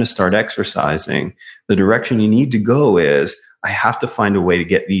 I'm going to start exercising. The direction you need to go is I have to find a way to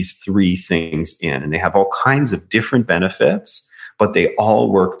get these three things in. And they have all kinds of different benefits, but they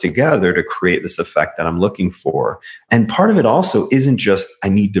all work together to create this effect that I'm looking for. And part of it also isn't just I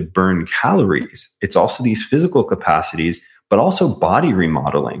need to burn calories. It's also these physical capacities, but also body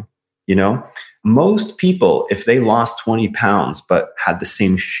remodeling. Most people, if they lost 20 pounds but had the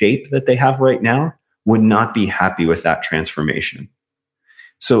same shape that they have right now, would not be happy with that transformation.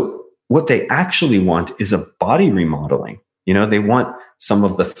 So what they actually want is a body remodeling. They want some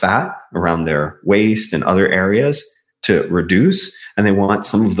of the fat around their waist and other areas to reduce, and they want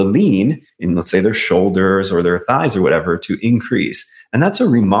some of the lean in, let's say, their shoulders or their thighs or whatever to increase. And that's a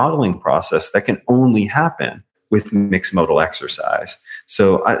remodeling process that can only happen with mixed modal exercise.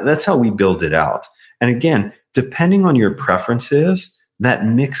 So that's how we build it out. And again, depending on your preferences, that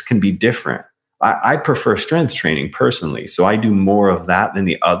mix can be different. I prefer strength training personally, so I do more of that than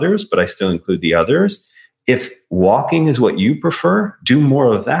the others, but I still include the others. If walking is what you prefer, do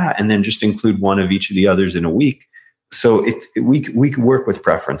more of that and then just include one of each of the others in a week. So we can work with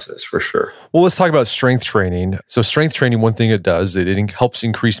preferences for sure. Well, let's talk about strength training. So strength training, one thing it does, it helps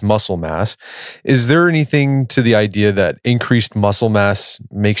increase muscle mass. Is there anything to the idea that increased muscle mass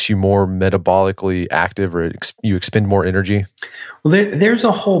makes you more metabolically active or you expend more energy? Well, there's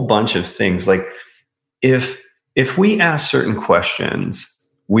a whole bunch of things. Like if we ask certain questions,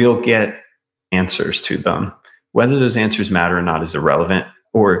 we'll get answers to them. Whether those answers matter or not is irrelevant,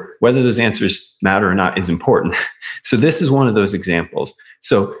 or whether those answers matter or not is important. So this is one of those examples.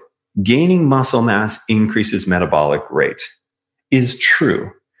 So gaining muscle mass increases metabolic rate. is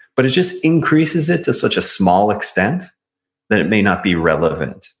true, but it just increases it to such a small extent that it may not be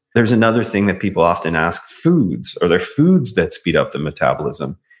relevant. There's another thing that people often ask, foods. Are there foods that speed up the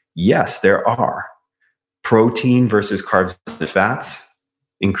metabolism? Yes, there are. Protein versus carbs and fats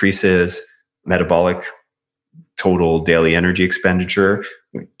increases metabolic total daily energy expenditure.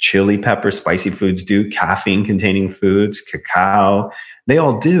 Chili pepper, spicy foods do. Caffeine containing foods, cacao, they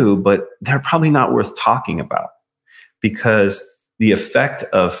all do, but they're probably not worth talking about because the effect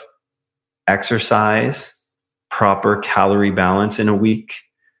of exercise, proper calorie balance in a week,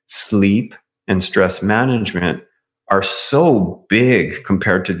 sleep, and stress management are so big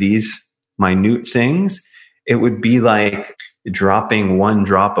compared to these minute things. It would be like dropping one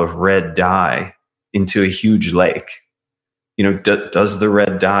drop of red dye into a huge lake. Does the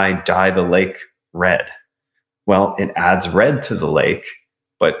red dye dye the lake red? Well, it adds red to the lake,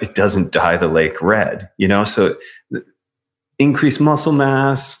 but it doesn't dye the lake red, So increased muscle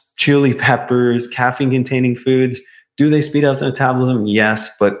mass, chili peppers, caffeine containing foods, do they speed up the metabolism?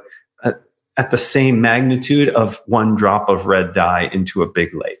 Yes, but at the same magnitude of one drop of red dye into a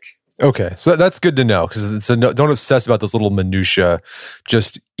big lake. Okay, so that's good to know because don't obsess about those little minutia.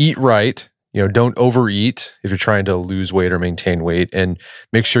 Just eat right. Don't overeat if you're trying to lose weight or maintain weight, and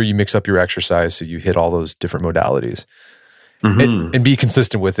make sure you mix up your exercise so you hit all those different modalities, and be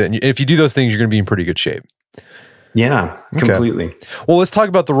consistent with it. And if you do those things, you're going to be in pretty good shape. Yeah, completely. Okay. Well, let's talk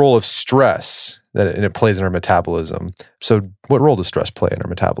about the role of stress that it plays in our metabolism. So, what role does stress play in our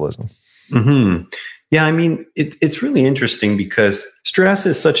metabolism? Yeah, it's really interesting because stress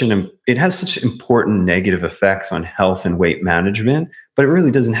is it has such important negative effects on health and weight management, but it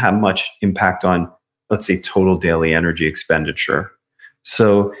really doesn't have much impact on, let's say, total daily energy expenditure.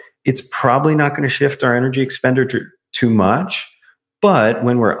 So it's probably not going to shift our energy expenditure too much, but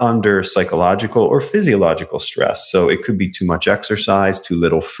when we're under psychological or physiological stress, so it could be too much exercise, too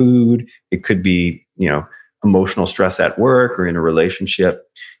little food, it could be, emotional stress at work or in a relationship,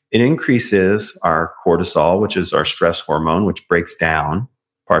 it increases our cortisol, which is our stress hormone, which breaks down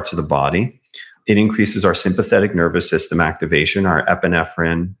parts of the body. It increases our sympathetic nervous system activation, our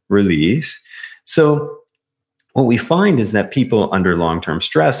epinephrine release. So what we find is that people under long-term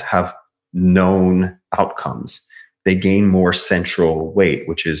stress have known outcomes. They gain more central weight,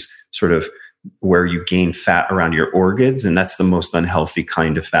 which is sort of where you gain fat around your organs, and that's the most unhealthy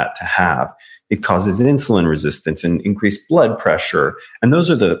kind of fat to have. It causes insulin resistance and increased blood pressure. And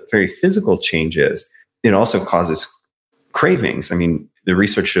those are the very physical changes. It also causes cravings. The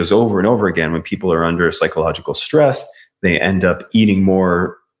research shows over and over again, when people are under psychological stress, they end up eating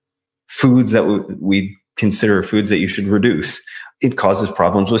more foods that we consider foods that you should reduce. It causes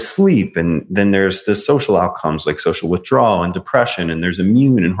problems with sleep. And then there's the social outcomes like social withdrawal and depression, and there's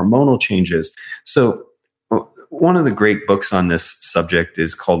immune and hormonal changes. So one of the great books on this subject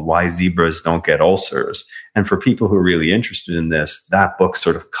is called Why Zebras Don't Get Ulcers. And for people who are really interested in this, that book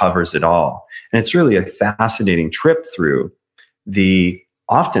sort of covers it all. And it's really a fascinating trip through the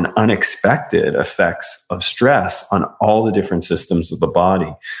often unexpected effects of stress on all the different systems of the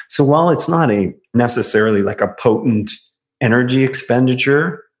body. So while it's not necessarily like a potent energy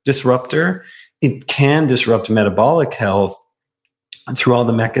expenditure disruptor, it can disrupt metabolic health through all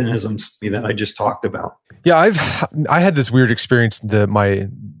the mechanisms that I just talked about. Yeah, I had this weird experience my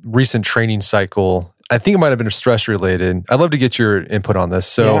recent training cycle. I think it might have been stress related. I'd love to get your input on this.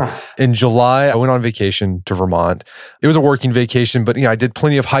 So in July, I went on vacation to Vermont. It was a working vacation, but I did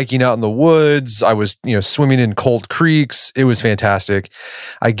plenty of hiking out in the woods. I was swimming in cold creeks. It was fantastic.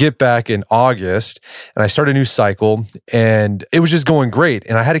 I get back in August and I start a new cycle, and it was just going great.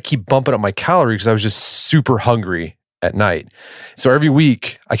 And I had to keep bumping up my calories because I was just super hungry at night. So every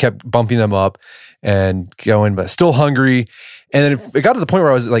week I kept bumping them up and going, but still hungry. And then it got to the point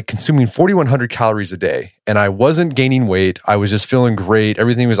where I was like consuming 4,100 calories a day, and I wasn't gaining weight. I was just feeling great.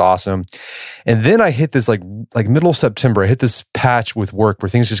 Everything was awesome. And then I hit this like middle of September, I hit this patch with work where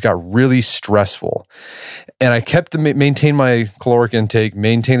things just got really stressful. And I kept to maintain my caloric intake,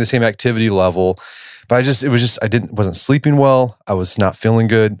 maintain the same activity level. But I wasn't sleeping well. I was not feeling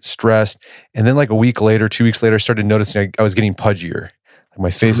good, stressed. And then like a week later, 2 weeks later, I started noticing I was getting pudgier.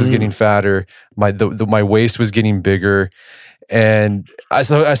 My face was getting fatter. My waist was getting bigger. And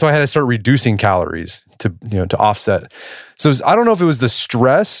so I had to start reducing calories to offset. So I don't know if it was the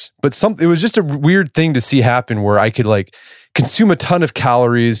stress, but it was just a weird thing to see happen where I could like consume a ton of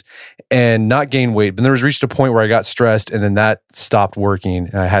calories and not gain weight. But there was reached a point where I got stressed, and then that stopped working,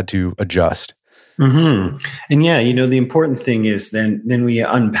 and I had to adjust. And the important thing is then we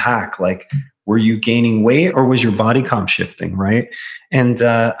unpack, like, were you gaining weight or was your body comp shifting, right? And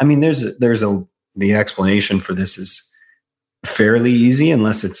the explanation for this is fairly easy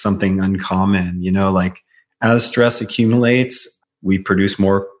unless it's something uncommon. Like as stress accumulates, we produce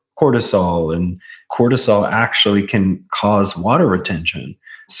more cortisol, and cortisol actually can cause water retention.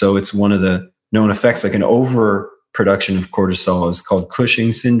 So it's one of the known effects, like an overproduction of cortisol is called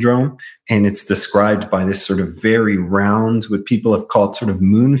Cushing's syndrome. And it's described by this sort of very round, what people have called sort of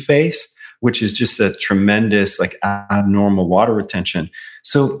moon face, which is just a tremendous, like abnormal water retention.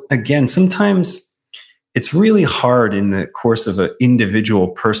 So again, sometimes it's really hard in the course of an individual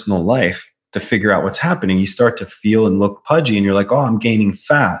personal life to figure out what's happening. You start to feel and look pudgy and you're like, oh, I'm gaining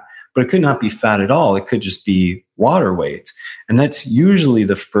fat. But it could not be fat at all. It could just be water weight. And that's usually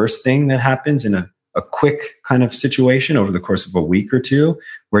the first thing that happens in a quick kind of situation over the course of a week or two,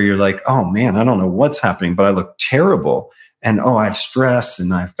 where you're like, oh man, I don't know what's happening, but I look terrible. And oh, I have stress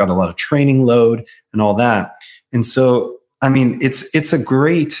and I've got a lot of training load and all that. And so, I mean, it's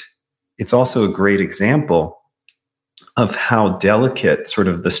also a great example of how delicate sort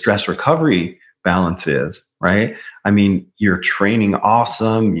of the stress recovery balance is, right? I mean, you're training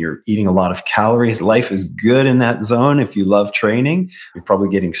awesome. You're eating a lot of calories. Life is good in that zone. If you love training, you're probably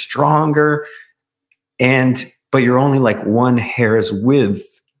getting stronger. But you're only like one hair's width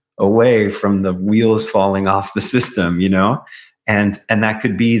away from the wheels falling off the system, And that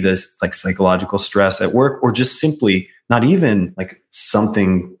could be this like psychological stress at work, or just simply not even like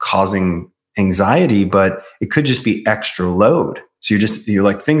something causing anxiety, but it could just be extra load. So you're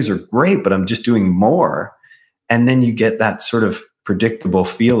like, things are great, but I'm just doing more. And then you get that sort of predictable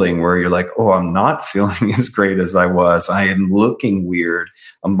feeling where you're like, oh, I'm not feeling as great as I was. I am looking weird.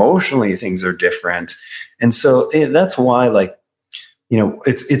 Emotionally, things are different. And so that's why, like,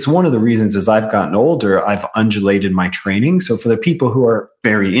 it's one of the reasons as I've gotten older, I've undulated my training. So for the people who are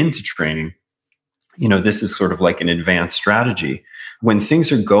very into training, this is sort of like an advanced strategy. When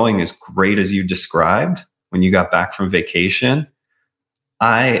things are going as great as you described, when you got back from vacation,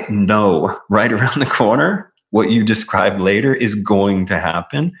 I know right around the corner what you described later is going to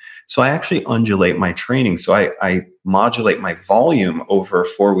happen. So I actually undulate my training. So I modulate my volume over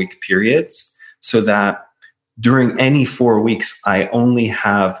 4-week periods so that during any 4 weeks, I only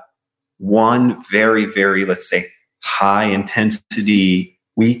have one very, very, let's say, high intensity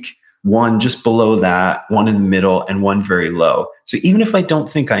week, one just below that, one in the middle, and one very low. So even if I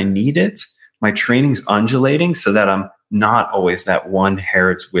don't think I need it, my training's undulating so that I'm not always that one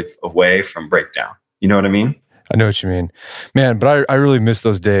hair's width away from breakdown. You know what I mean? I know what you mean, man. But I really miss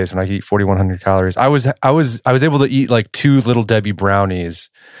those days when I eat 4,100 calories. I was able to eat like 2 Little Debbie brownies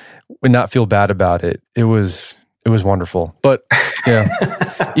and not feel bad about it. It was wonderful. But yeah,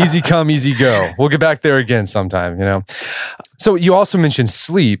 easy come, easy go. We'll get back there again sometime. So you also mentioned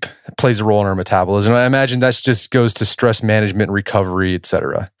sleep plays a role in our metabolism. I imagine that just goes to stress management, recovery, et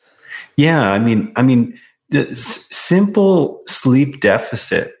cetera. Yeah, I mean, the simple sleep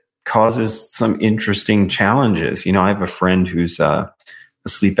deficit causes some interesting challenges. I have a friend who's a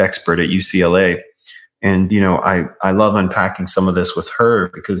sleep expert at UCLA, and I love unpacking some of this with her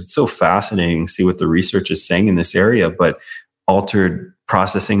because it's so fascinating to see what the research is saying in this area. But altered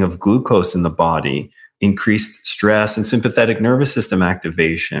processing of glucose in the body, increased stress and sympathetic nervous system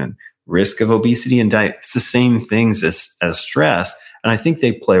activation, risk of obesity and diet. It's the same things as stress. And I think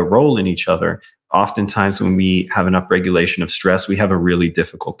they play a role in each other. Oftentimes when we have an upregulation of stress, we have a really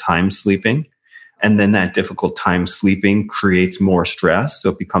difficult time sleeping. And then that difficult time sleeping creates more stress. So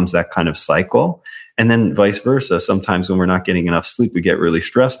it becomes that kind of cycle. And then vice versa. Sometimes when we're not getting enough sleep, we get really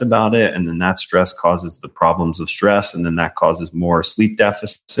stressed about it. And then that stress causes the problems of stress. And then that causes more sleep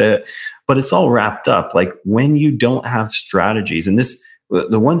deficit. But it's all wrapped up. Like when you don't have strategies, and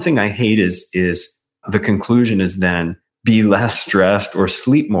the one thing I hate is the conclusion is then be less stressed or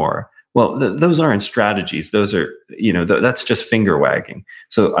sleep more. Well, those aren't strategies. Those are, that's just finger wagging.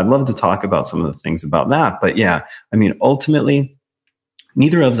 So I'd love to talk about some of the things about that. But yeah, I mean, ultimately,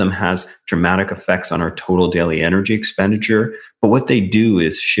 neither of them has dramatic effects on our total daily energy expenditure. But what they do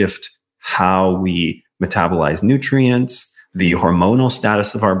is shift how we metabolize nutrients, the hormonal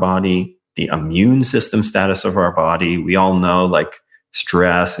status of our body, the immune system status of our body. We all know, like,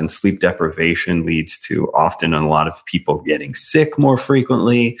 stress and sleep deprivation leads to often a lot of people getting sick more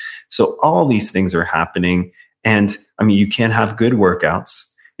frequently. So all these things are happening. And I mean, you can't have good workouts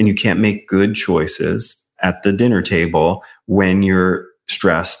and you can't make good choices at the dinner table when you're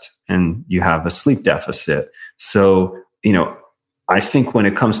stressed and you have a sleep deficit. So, I think when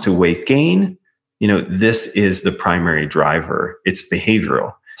it comes to weight gain, this is the primary driver. It's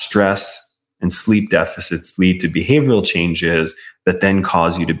behavioral. Stress and sleep deficits lead to behavioral changes that then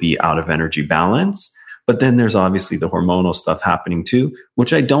cause you to be out of energy balance. But then there's obviously the hormonal stuff happening too,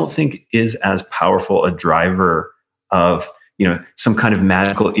 which I don't think is as powerful a driver of, some kind of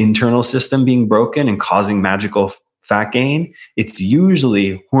magical internal system being broken and causing magical fat gain. It's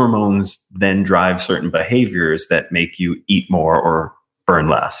usually hormones then drive certain behaviors that make you eat more or burn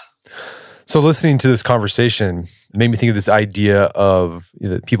less. So listening to this conversation it made me think of this idea of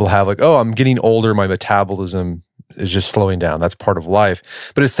that people have like, oh, I'm getting older, my metabolism is just slowing down. That's part of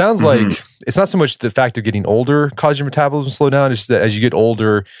life. But it sounds like it's not so much the fact of getting older cause your metabolism to slow down. It's just that as you get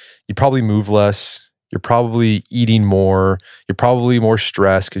older, you probably move less. You're probably eating more. You're probably more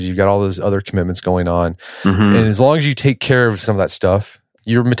stressed because you've got all those other commitments going on. And as long as you take care of some of that stuff,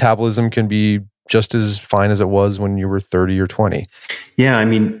 your metabolism can be just as fine as it was when you were 30 or 20. Yeah, I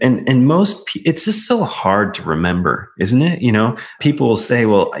mean, and it's just so hard to remember, isn't it? People will say,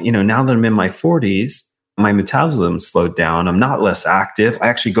 well, now that I'm in my 40s, my metabolism slowed down. I'm not less active. I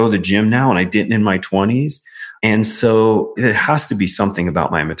actually go to the gym now and I didn't in my 20s. And so it has to be something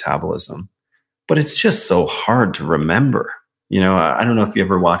about my metabolism. But it's just so hard to remember. I don't know if you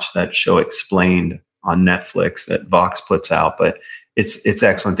ever watched that show Explained on Netflix that Vox puts out, but it's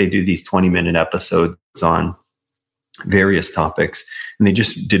excellent. They do these 20-minute episodes on various topics. And they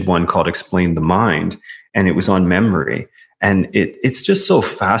just did one called Explain the Mind, and it was on memory. And it's just so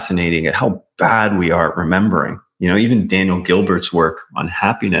fascinating at how bad we are at remembering. Even Daniel Gilbert's work on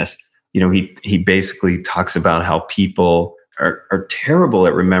happiness, he basically talks about how people are terrible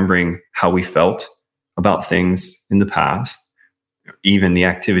at remembering how we felt about things in the past, even the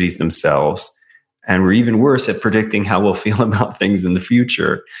activities themselves. And we're even worse at predicting how we'll feel about things in the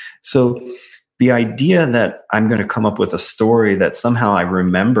future. So the idea that I'm going to come up with a story that somehow I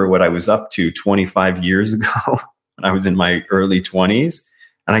remember what I was up to 25 years ago when I was in my early 20s,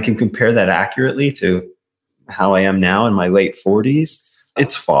 and I can compare that accurately to how I am now in my late 40s,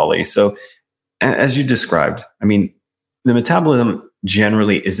 it's folly. So as you described, I mean, the metabolism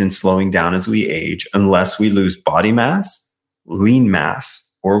generally isn't slowing down as we age unless we lose body mass, lean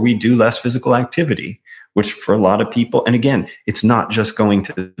mass, or we do less physical activity, which for a lot of people, and again, it's not just going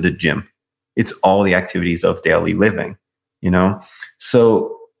to the gym. It's all the activities of daily living,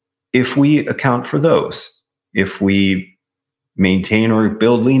 So if we account for those, if we maintain or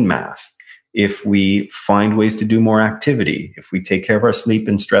build lean mass, if we find ways to do more activity, if we take care of our sleep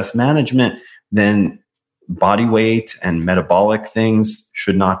and stress management, then body weight and metabolic things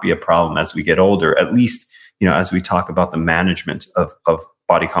should not be a problem as we get older, at least, as we talk about the management of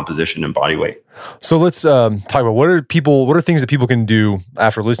body composition and body weight. So let's talk about what are things that people can do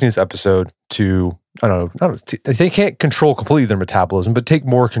after listening to this episode to, they can't control completely their metabolism, but take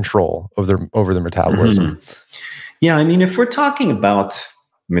more control over their metabolism. Yeah. I mean, if we're talking about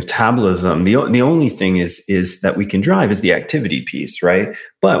metabolism, the only thing is that we can drive is the activity piece, right?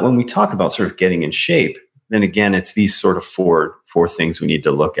 But when we talk about sort of getting in shape, then again, it's these sort of four things we need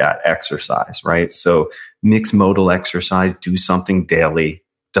to look at. Exercise, right? So mixed modal exercise, do something daily.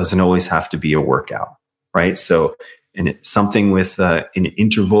 Doesn't always have to be a workout, right? So, and it's something with an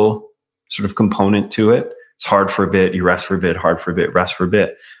interval sort of component to it. It's hard for a bit, you rest for a bit, hard for a bit, rest for a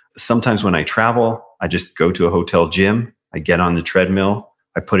bit. Sometimes when I travel, I just go to a hotel gym, I get on the treadmill,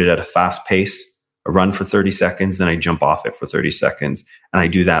 I put it at a fast pace, I run for 30 seconds, then I jump off it for 30 seconds. And I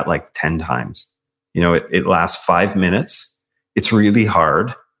do that like 10 times. It lasts 5 minutes. It's really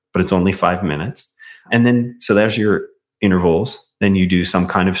hard, but it's only 5 minutes. And then, so there's your intervals. Then you do some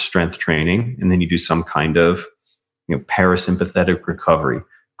kind of strength training, and then you do some kind of, parasympathetic recovery.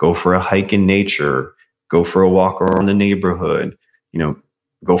 Go for a hike in nature, go for a walk around the neighborhood,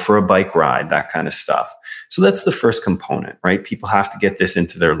 go for a bike ride, that kind of stuff. So that's the first component, right? People have to get this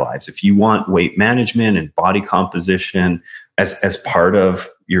into their lives. If you want weight management and body composition as part of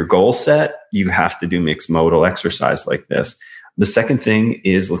your goal set, you have to do mixed modal exercise like this. The second thing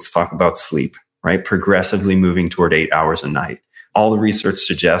is, let's talk about sleep, right? Progressively moving toward 8 hours a night. All the research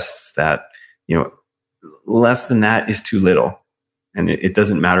suggests that, less than that is too little. And it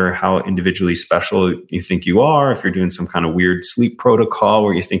doesn't matter how individually special you think you are. If you're doing some kind of weird sleep protocol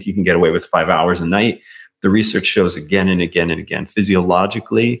where you think you can get away with 5 hours a night, the research shows again and again and again,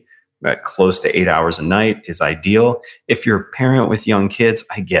 physiologically, that close to 8 hours a night is ideal. If you're a parent with young kids,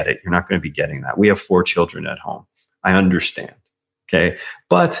 I get it. You're not going to be getting that. We have 4 children at home. I understand. Okay.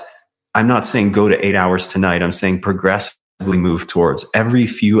 But I'm not saying go to 8 hours tonight. I'm saying progressively move towards every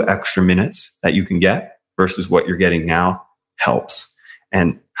few extra minutes that you can get versus what you're getting now helps.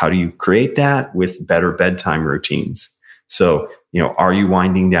 And how do you create that? With better bedtime routines. So, are you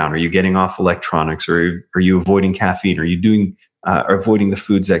winding down? Are you getting off electronics? Or are you avoiding caffeine? Are you doing or avoiding the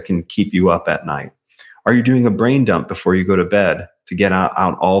foods that can keep you up at night? Are you doing a brain dump before you go to bed to get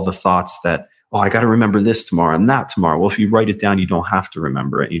out all the thoughts that, I got to remember this tomorrow and that tomorrow? Well, if you write it down, you don't have to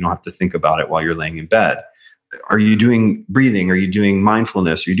remember it. You don't have to think about it while you're laying in bed. Are you doing breathing? Are you doing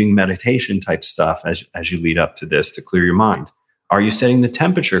mindfulness? Are you doing meditation type stuff as you lead up to this to clear your mind? Are you setting the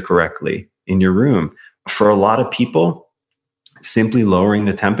temperature correctly in your room? For a lot of people, simply lowering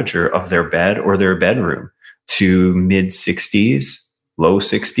the temperature of their bed or their bedroom to mid 60s, low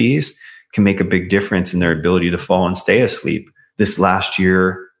 60s can make a big difference in their ability to fall and stay asleep. This last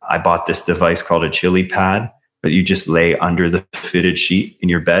year, I bought this device called a chili pad, but you just lay under the fitted sheet in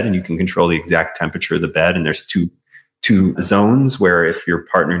your bed and you can control the exact temperature of the bed. And there's two zones where if your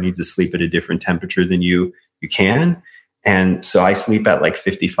partner needs to sleep at a different temperature than you can. And so I sleep at like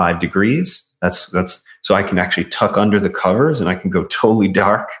 55 degrees. That's so I can actually tuck under the covers and I can go totally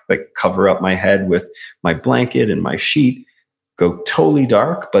dark, like cover up my head with my blanket and my sheet, go totally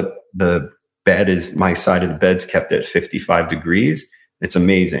dark, but the my side of the bed's kept at 55 degrees. It's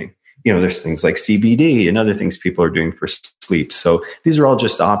amazing. There's things like CBD and other things people are doing for sleep. So these are all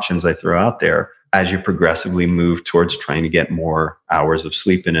just options I throw out there as you progressively move towards trying to get more hours of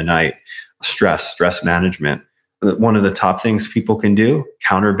sleep in a night. Stress management. One of the top things people can do,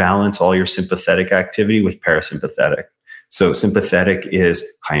 counterbalance all your sympathetic activity with parasympathetic. So sympathetic is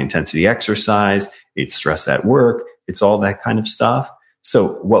high intensity exercise, it's stress at work, it's all that kind of stuff.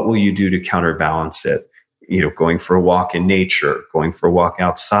 So what will you do to counterbalance it? Going for a walk in nature, going for a walk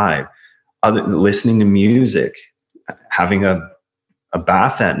outside, listening to music, having a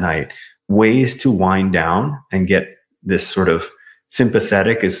bath at night, ways to wind down and get this sort of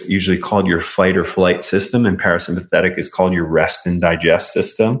sympathetic is usually called your fight or flight system, and parasympathetic is called your rest and digest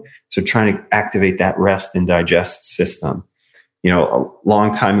system. So trying to activate that rest and digest system. A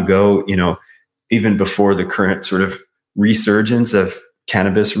long time ago, even before the current sort of resurgence of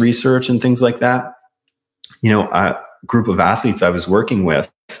cannabis research and things like that, a group of athletes I was working with,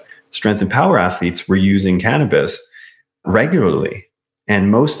 strength and power athletes, were using cannabis regularly.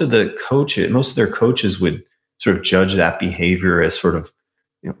 And most of their coaches would sort of judge that behavior as sort of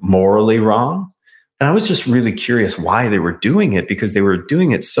morally wrong. And I was just really curious why they were doing it, because they were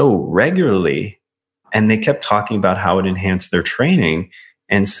doing it so regularly and they kept talking about how it enhanced their training.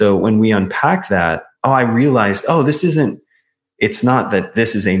 And so when we unpack that, I realized, it's not that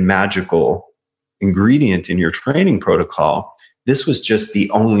this is a magical ingredient in your training protocol. This was just the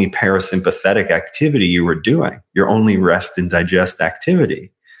only parasympathetic activity you were doing, your only rest and digest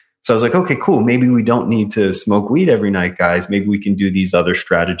activity. So I was like, okay, cool. Maybe we don't need to smoke weed every night, guys. Maybe we can do these other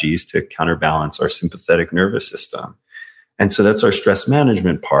strategies to counterbalance our sympathetic nervous system. And so that's our stress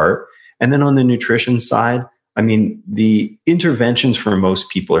management part. And then on the nutrition side, the interventions for most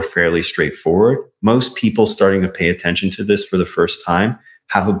people are fairly straightforward. Most people starting to pay attention to this for the first time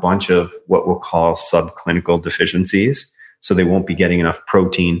have a bunch of what we'll call subclinical deficiencies. So they won't be getting enough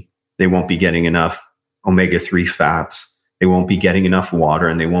protein. They won't be getting enough omega-3 fats. They won't be getting enough water,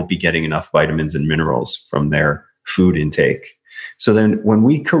 and they won't be getting enough vitamins and minerals from their food intake. So then when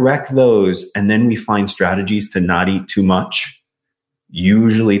we correct those and then we find strategies to not eat too much,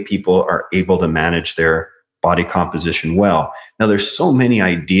 usually people are able to manage their body composition well. Now there's so many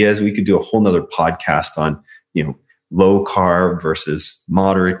ideas. We could do a whole nother podcast on, low carb versus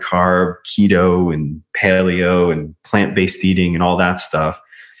moderate carb, keto and paleo and plant-based eating and all that stuff.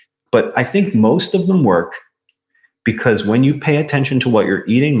 But I think most of them work because when you pay attention to what you're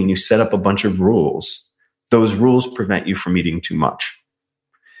eating and you set up a bunch of rules, those rules prevent you from eating too much.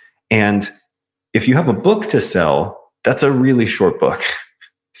 And if you have a book to sell, that's a really short book.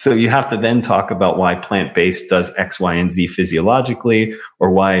 So you have to then talk about why plant-based does X, Y, and Z physiologically,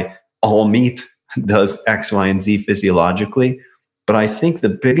 or why all meat does X, Y, and Z physiologically. But I think the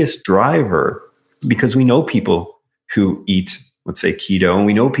biggest driver, because we know people who eat, let's say, keto, and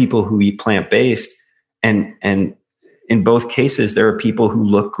we know people who eat plant-based, and in both cases, there are people who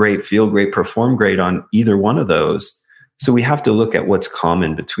look great, feel great, perform great on either one of those. So we have to look at what's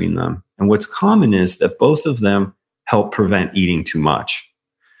common between them. And what's common is that both of them help prevent eating too much.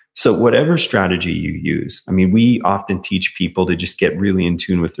 So whatever strategy you use, we often teach people to just get really in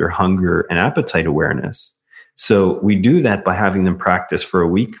tune with their hunger and appetite awareness. So we do that by having them practice for a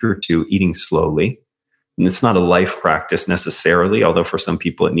week or two, eating slowly. And it's not a life practice necessarily, although for some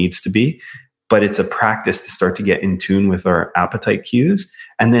people it needs to be. But it's a practice to start to get in tune with our appetite cues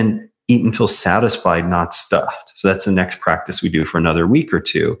and then eat until satisfied, not stuffed. So that's the next practice we do for another week or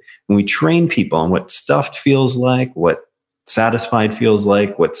two. And we train people on what stuffed feels like, what satisfied feels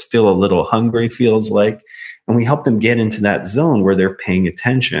like, what still a little hungry feels like. And we help them get into that zone where they're paying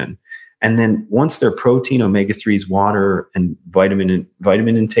attention. And then once their protein, omega-3s, water, and vitamin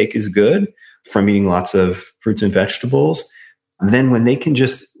intake is good from eating lots of fruits and vegetables, then when they can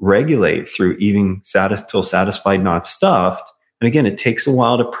just regulate through eating till satisfied, not stuffed, and again, it takes a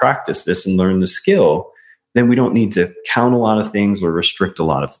while to practice this and learn the skill, then we don't need to count a lot of things or restrict a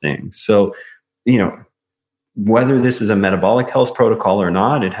lot of things. So, whether this is a metabolic health protocol or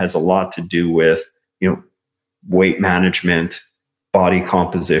not, it has a lot to do with, weight management, body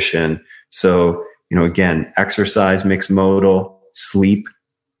composition. So, again, exercise, mixed modal, sleep,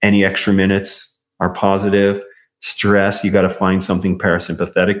 any extra minutes are positive. Stress, you got to find something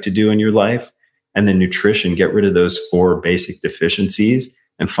parasympathetic to do in your life. And then nutrition, get rid of those 4 basic deficiencies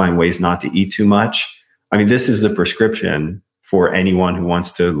and find ways not to eat too much. I mean, this is the prescription for anyone who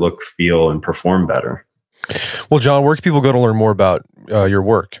wants to look, feel, and perform better. Well, John, where can people go to learn more about your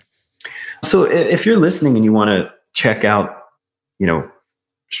work? So if you're listening and you want to check out,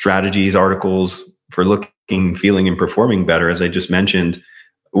 strategies, articles for looking, feeling, and performing better, as I just mentioned,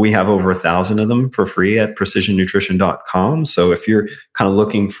 we have over 1,000 of them for free at precisionnutrition.com. So if you're kind of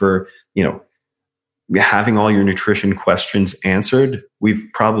looking for, having all your nutrition questions answered, we've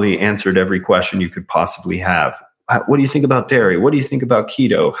probably answered every question you could possibly have. What do you think about dairy? What do you think about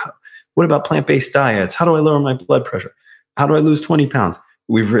keto? What about plant-based diets? How do I lower my blood pressure? How do I lose 20 pounds?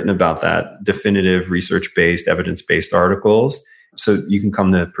 We've written about that, definitive, research-based, evidence-based articles. So you can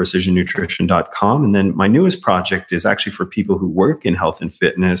come to precisionnutrition.com. And then my newest project is actually for people who work in health and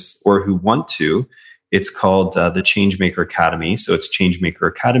fitness or who want to. It's called the Changemaker Academy. So it's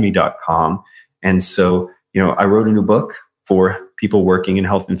changemakeracademy.com. And so, I wrote a new book for people working in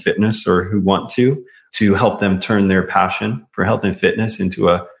health and fitness or who want to help them turn their passion for health and fitness into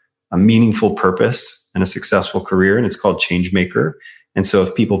a meaningful purpose and a successful career. And it's called Changemaker. And so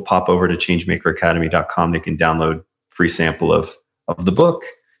if people pop over to changemakeracademy.com, they can download free sample of the book.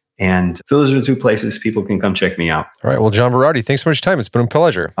 And so those are the 2 places people can come check me out. All right. Well, John Berardi, thanks so much for your time. It's been a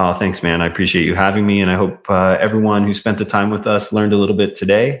pleasure. Oh, thanks, man. I appreciate you having me. And I hope everyone who spent the time with us learned a little bit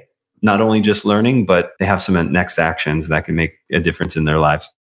today. Not only just learning, but they have some next actions that can make a difference in their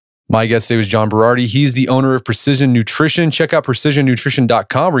lives. My guest today was John Berardi. He's the owner of Precision Nutrition. Check out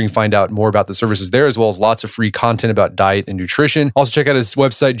precisionnutrition.com where you can find out more about the services there, as well as lots of free content about diet and nutrition. Also check out his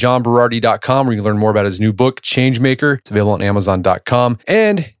website, johnberardi.com, where you can learn more about his new book, Changemaker. It's available on amazon.com.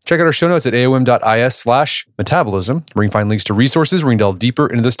 And check out our show notes at aom.is/metabolism, where you can find links to resources where you can delve deeper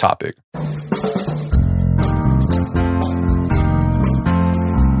into this topic.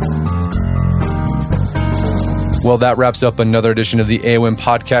 Well, that wraps up another edition of the AOM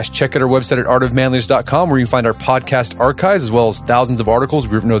podcast. Check out our website at artofmanliness.com where you can find our podcast archives as well as thousands of articles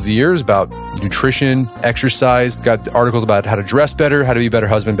we've written over the years about nutrition, exercise. Got articles about how to dress better, how to be a better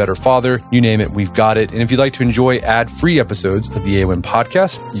husband, better father. You name it, we've got it. And if you'd like to enjoy ad-free episodes of the AOM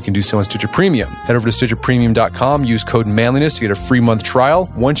podcast, you can do so on Stitcher Premium. Head over to stitcherpremium.com, use code manliness to get a free month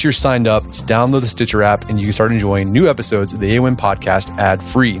trial. Once you're signed up, just download the Stitcher app and you can start enjoying new episodes of the AOM podcast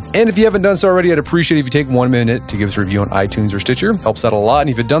ad-free. And if you haven't done so already, I'd appreciate it if you take 1 minute to give us a review on iTunes or Stitcher. Helps out a lot. And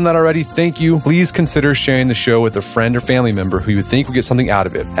if you've done that already, thank you. Please consider sharing the show with a friend or family member who you would think would get something out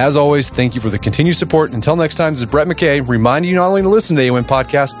of it. As always, thank you for the continued support. Until next time, this is Brett McKay reminding you not only to listen to the AOM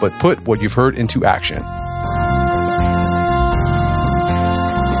podcast, but put what you've heard into action.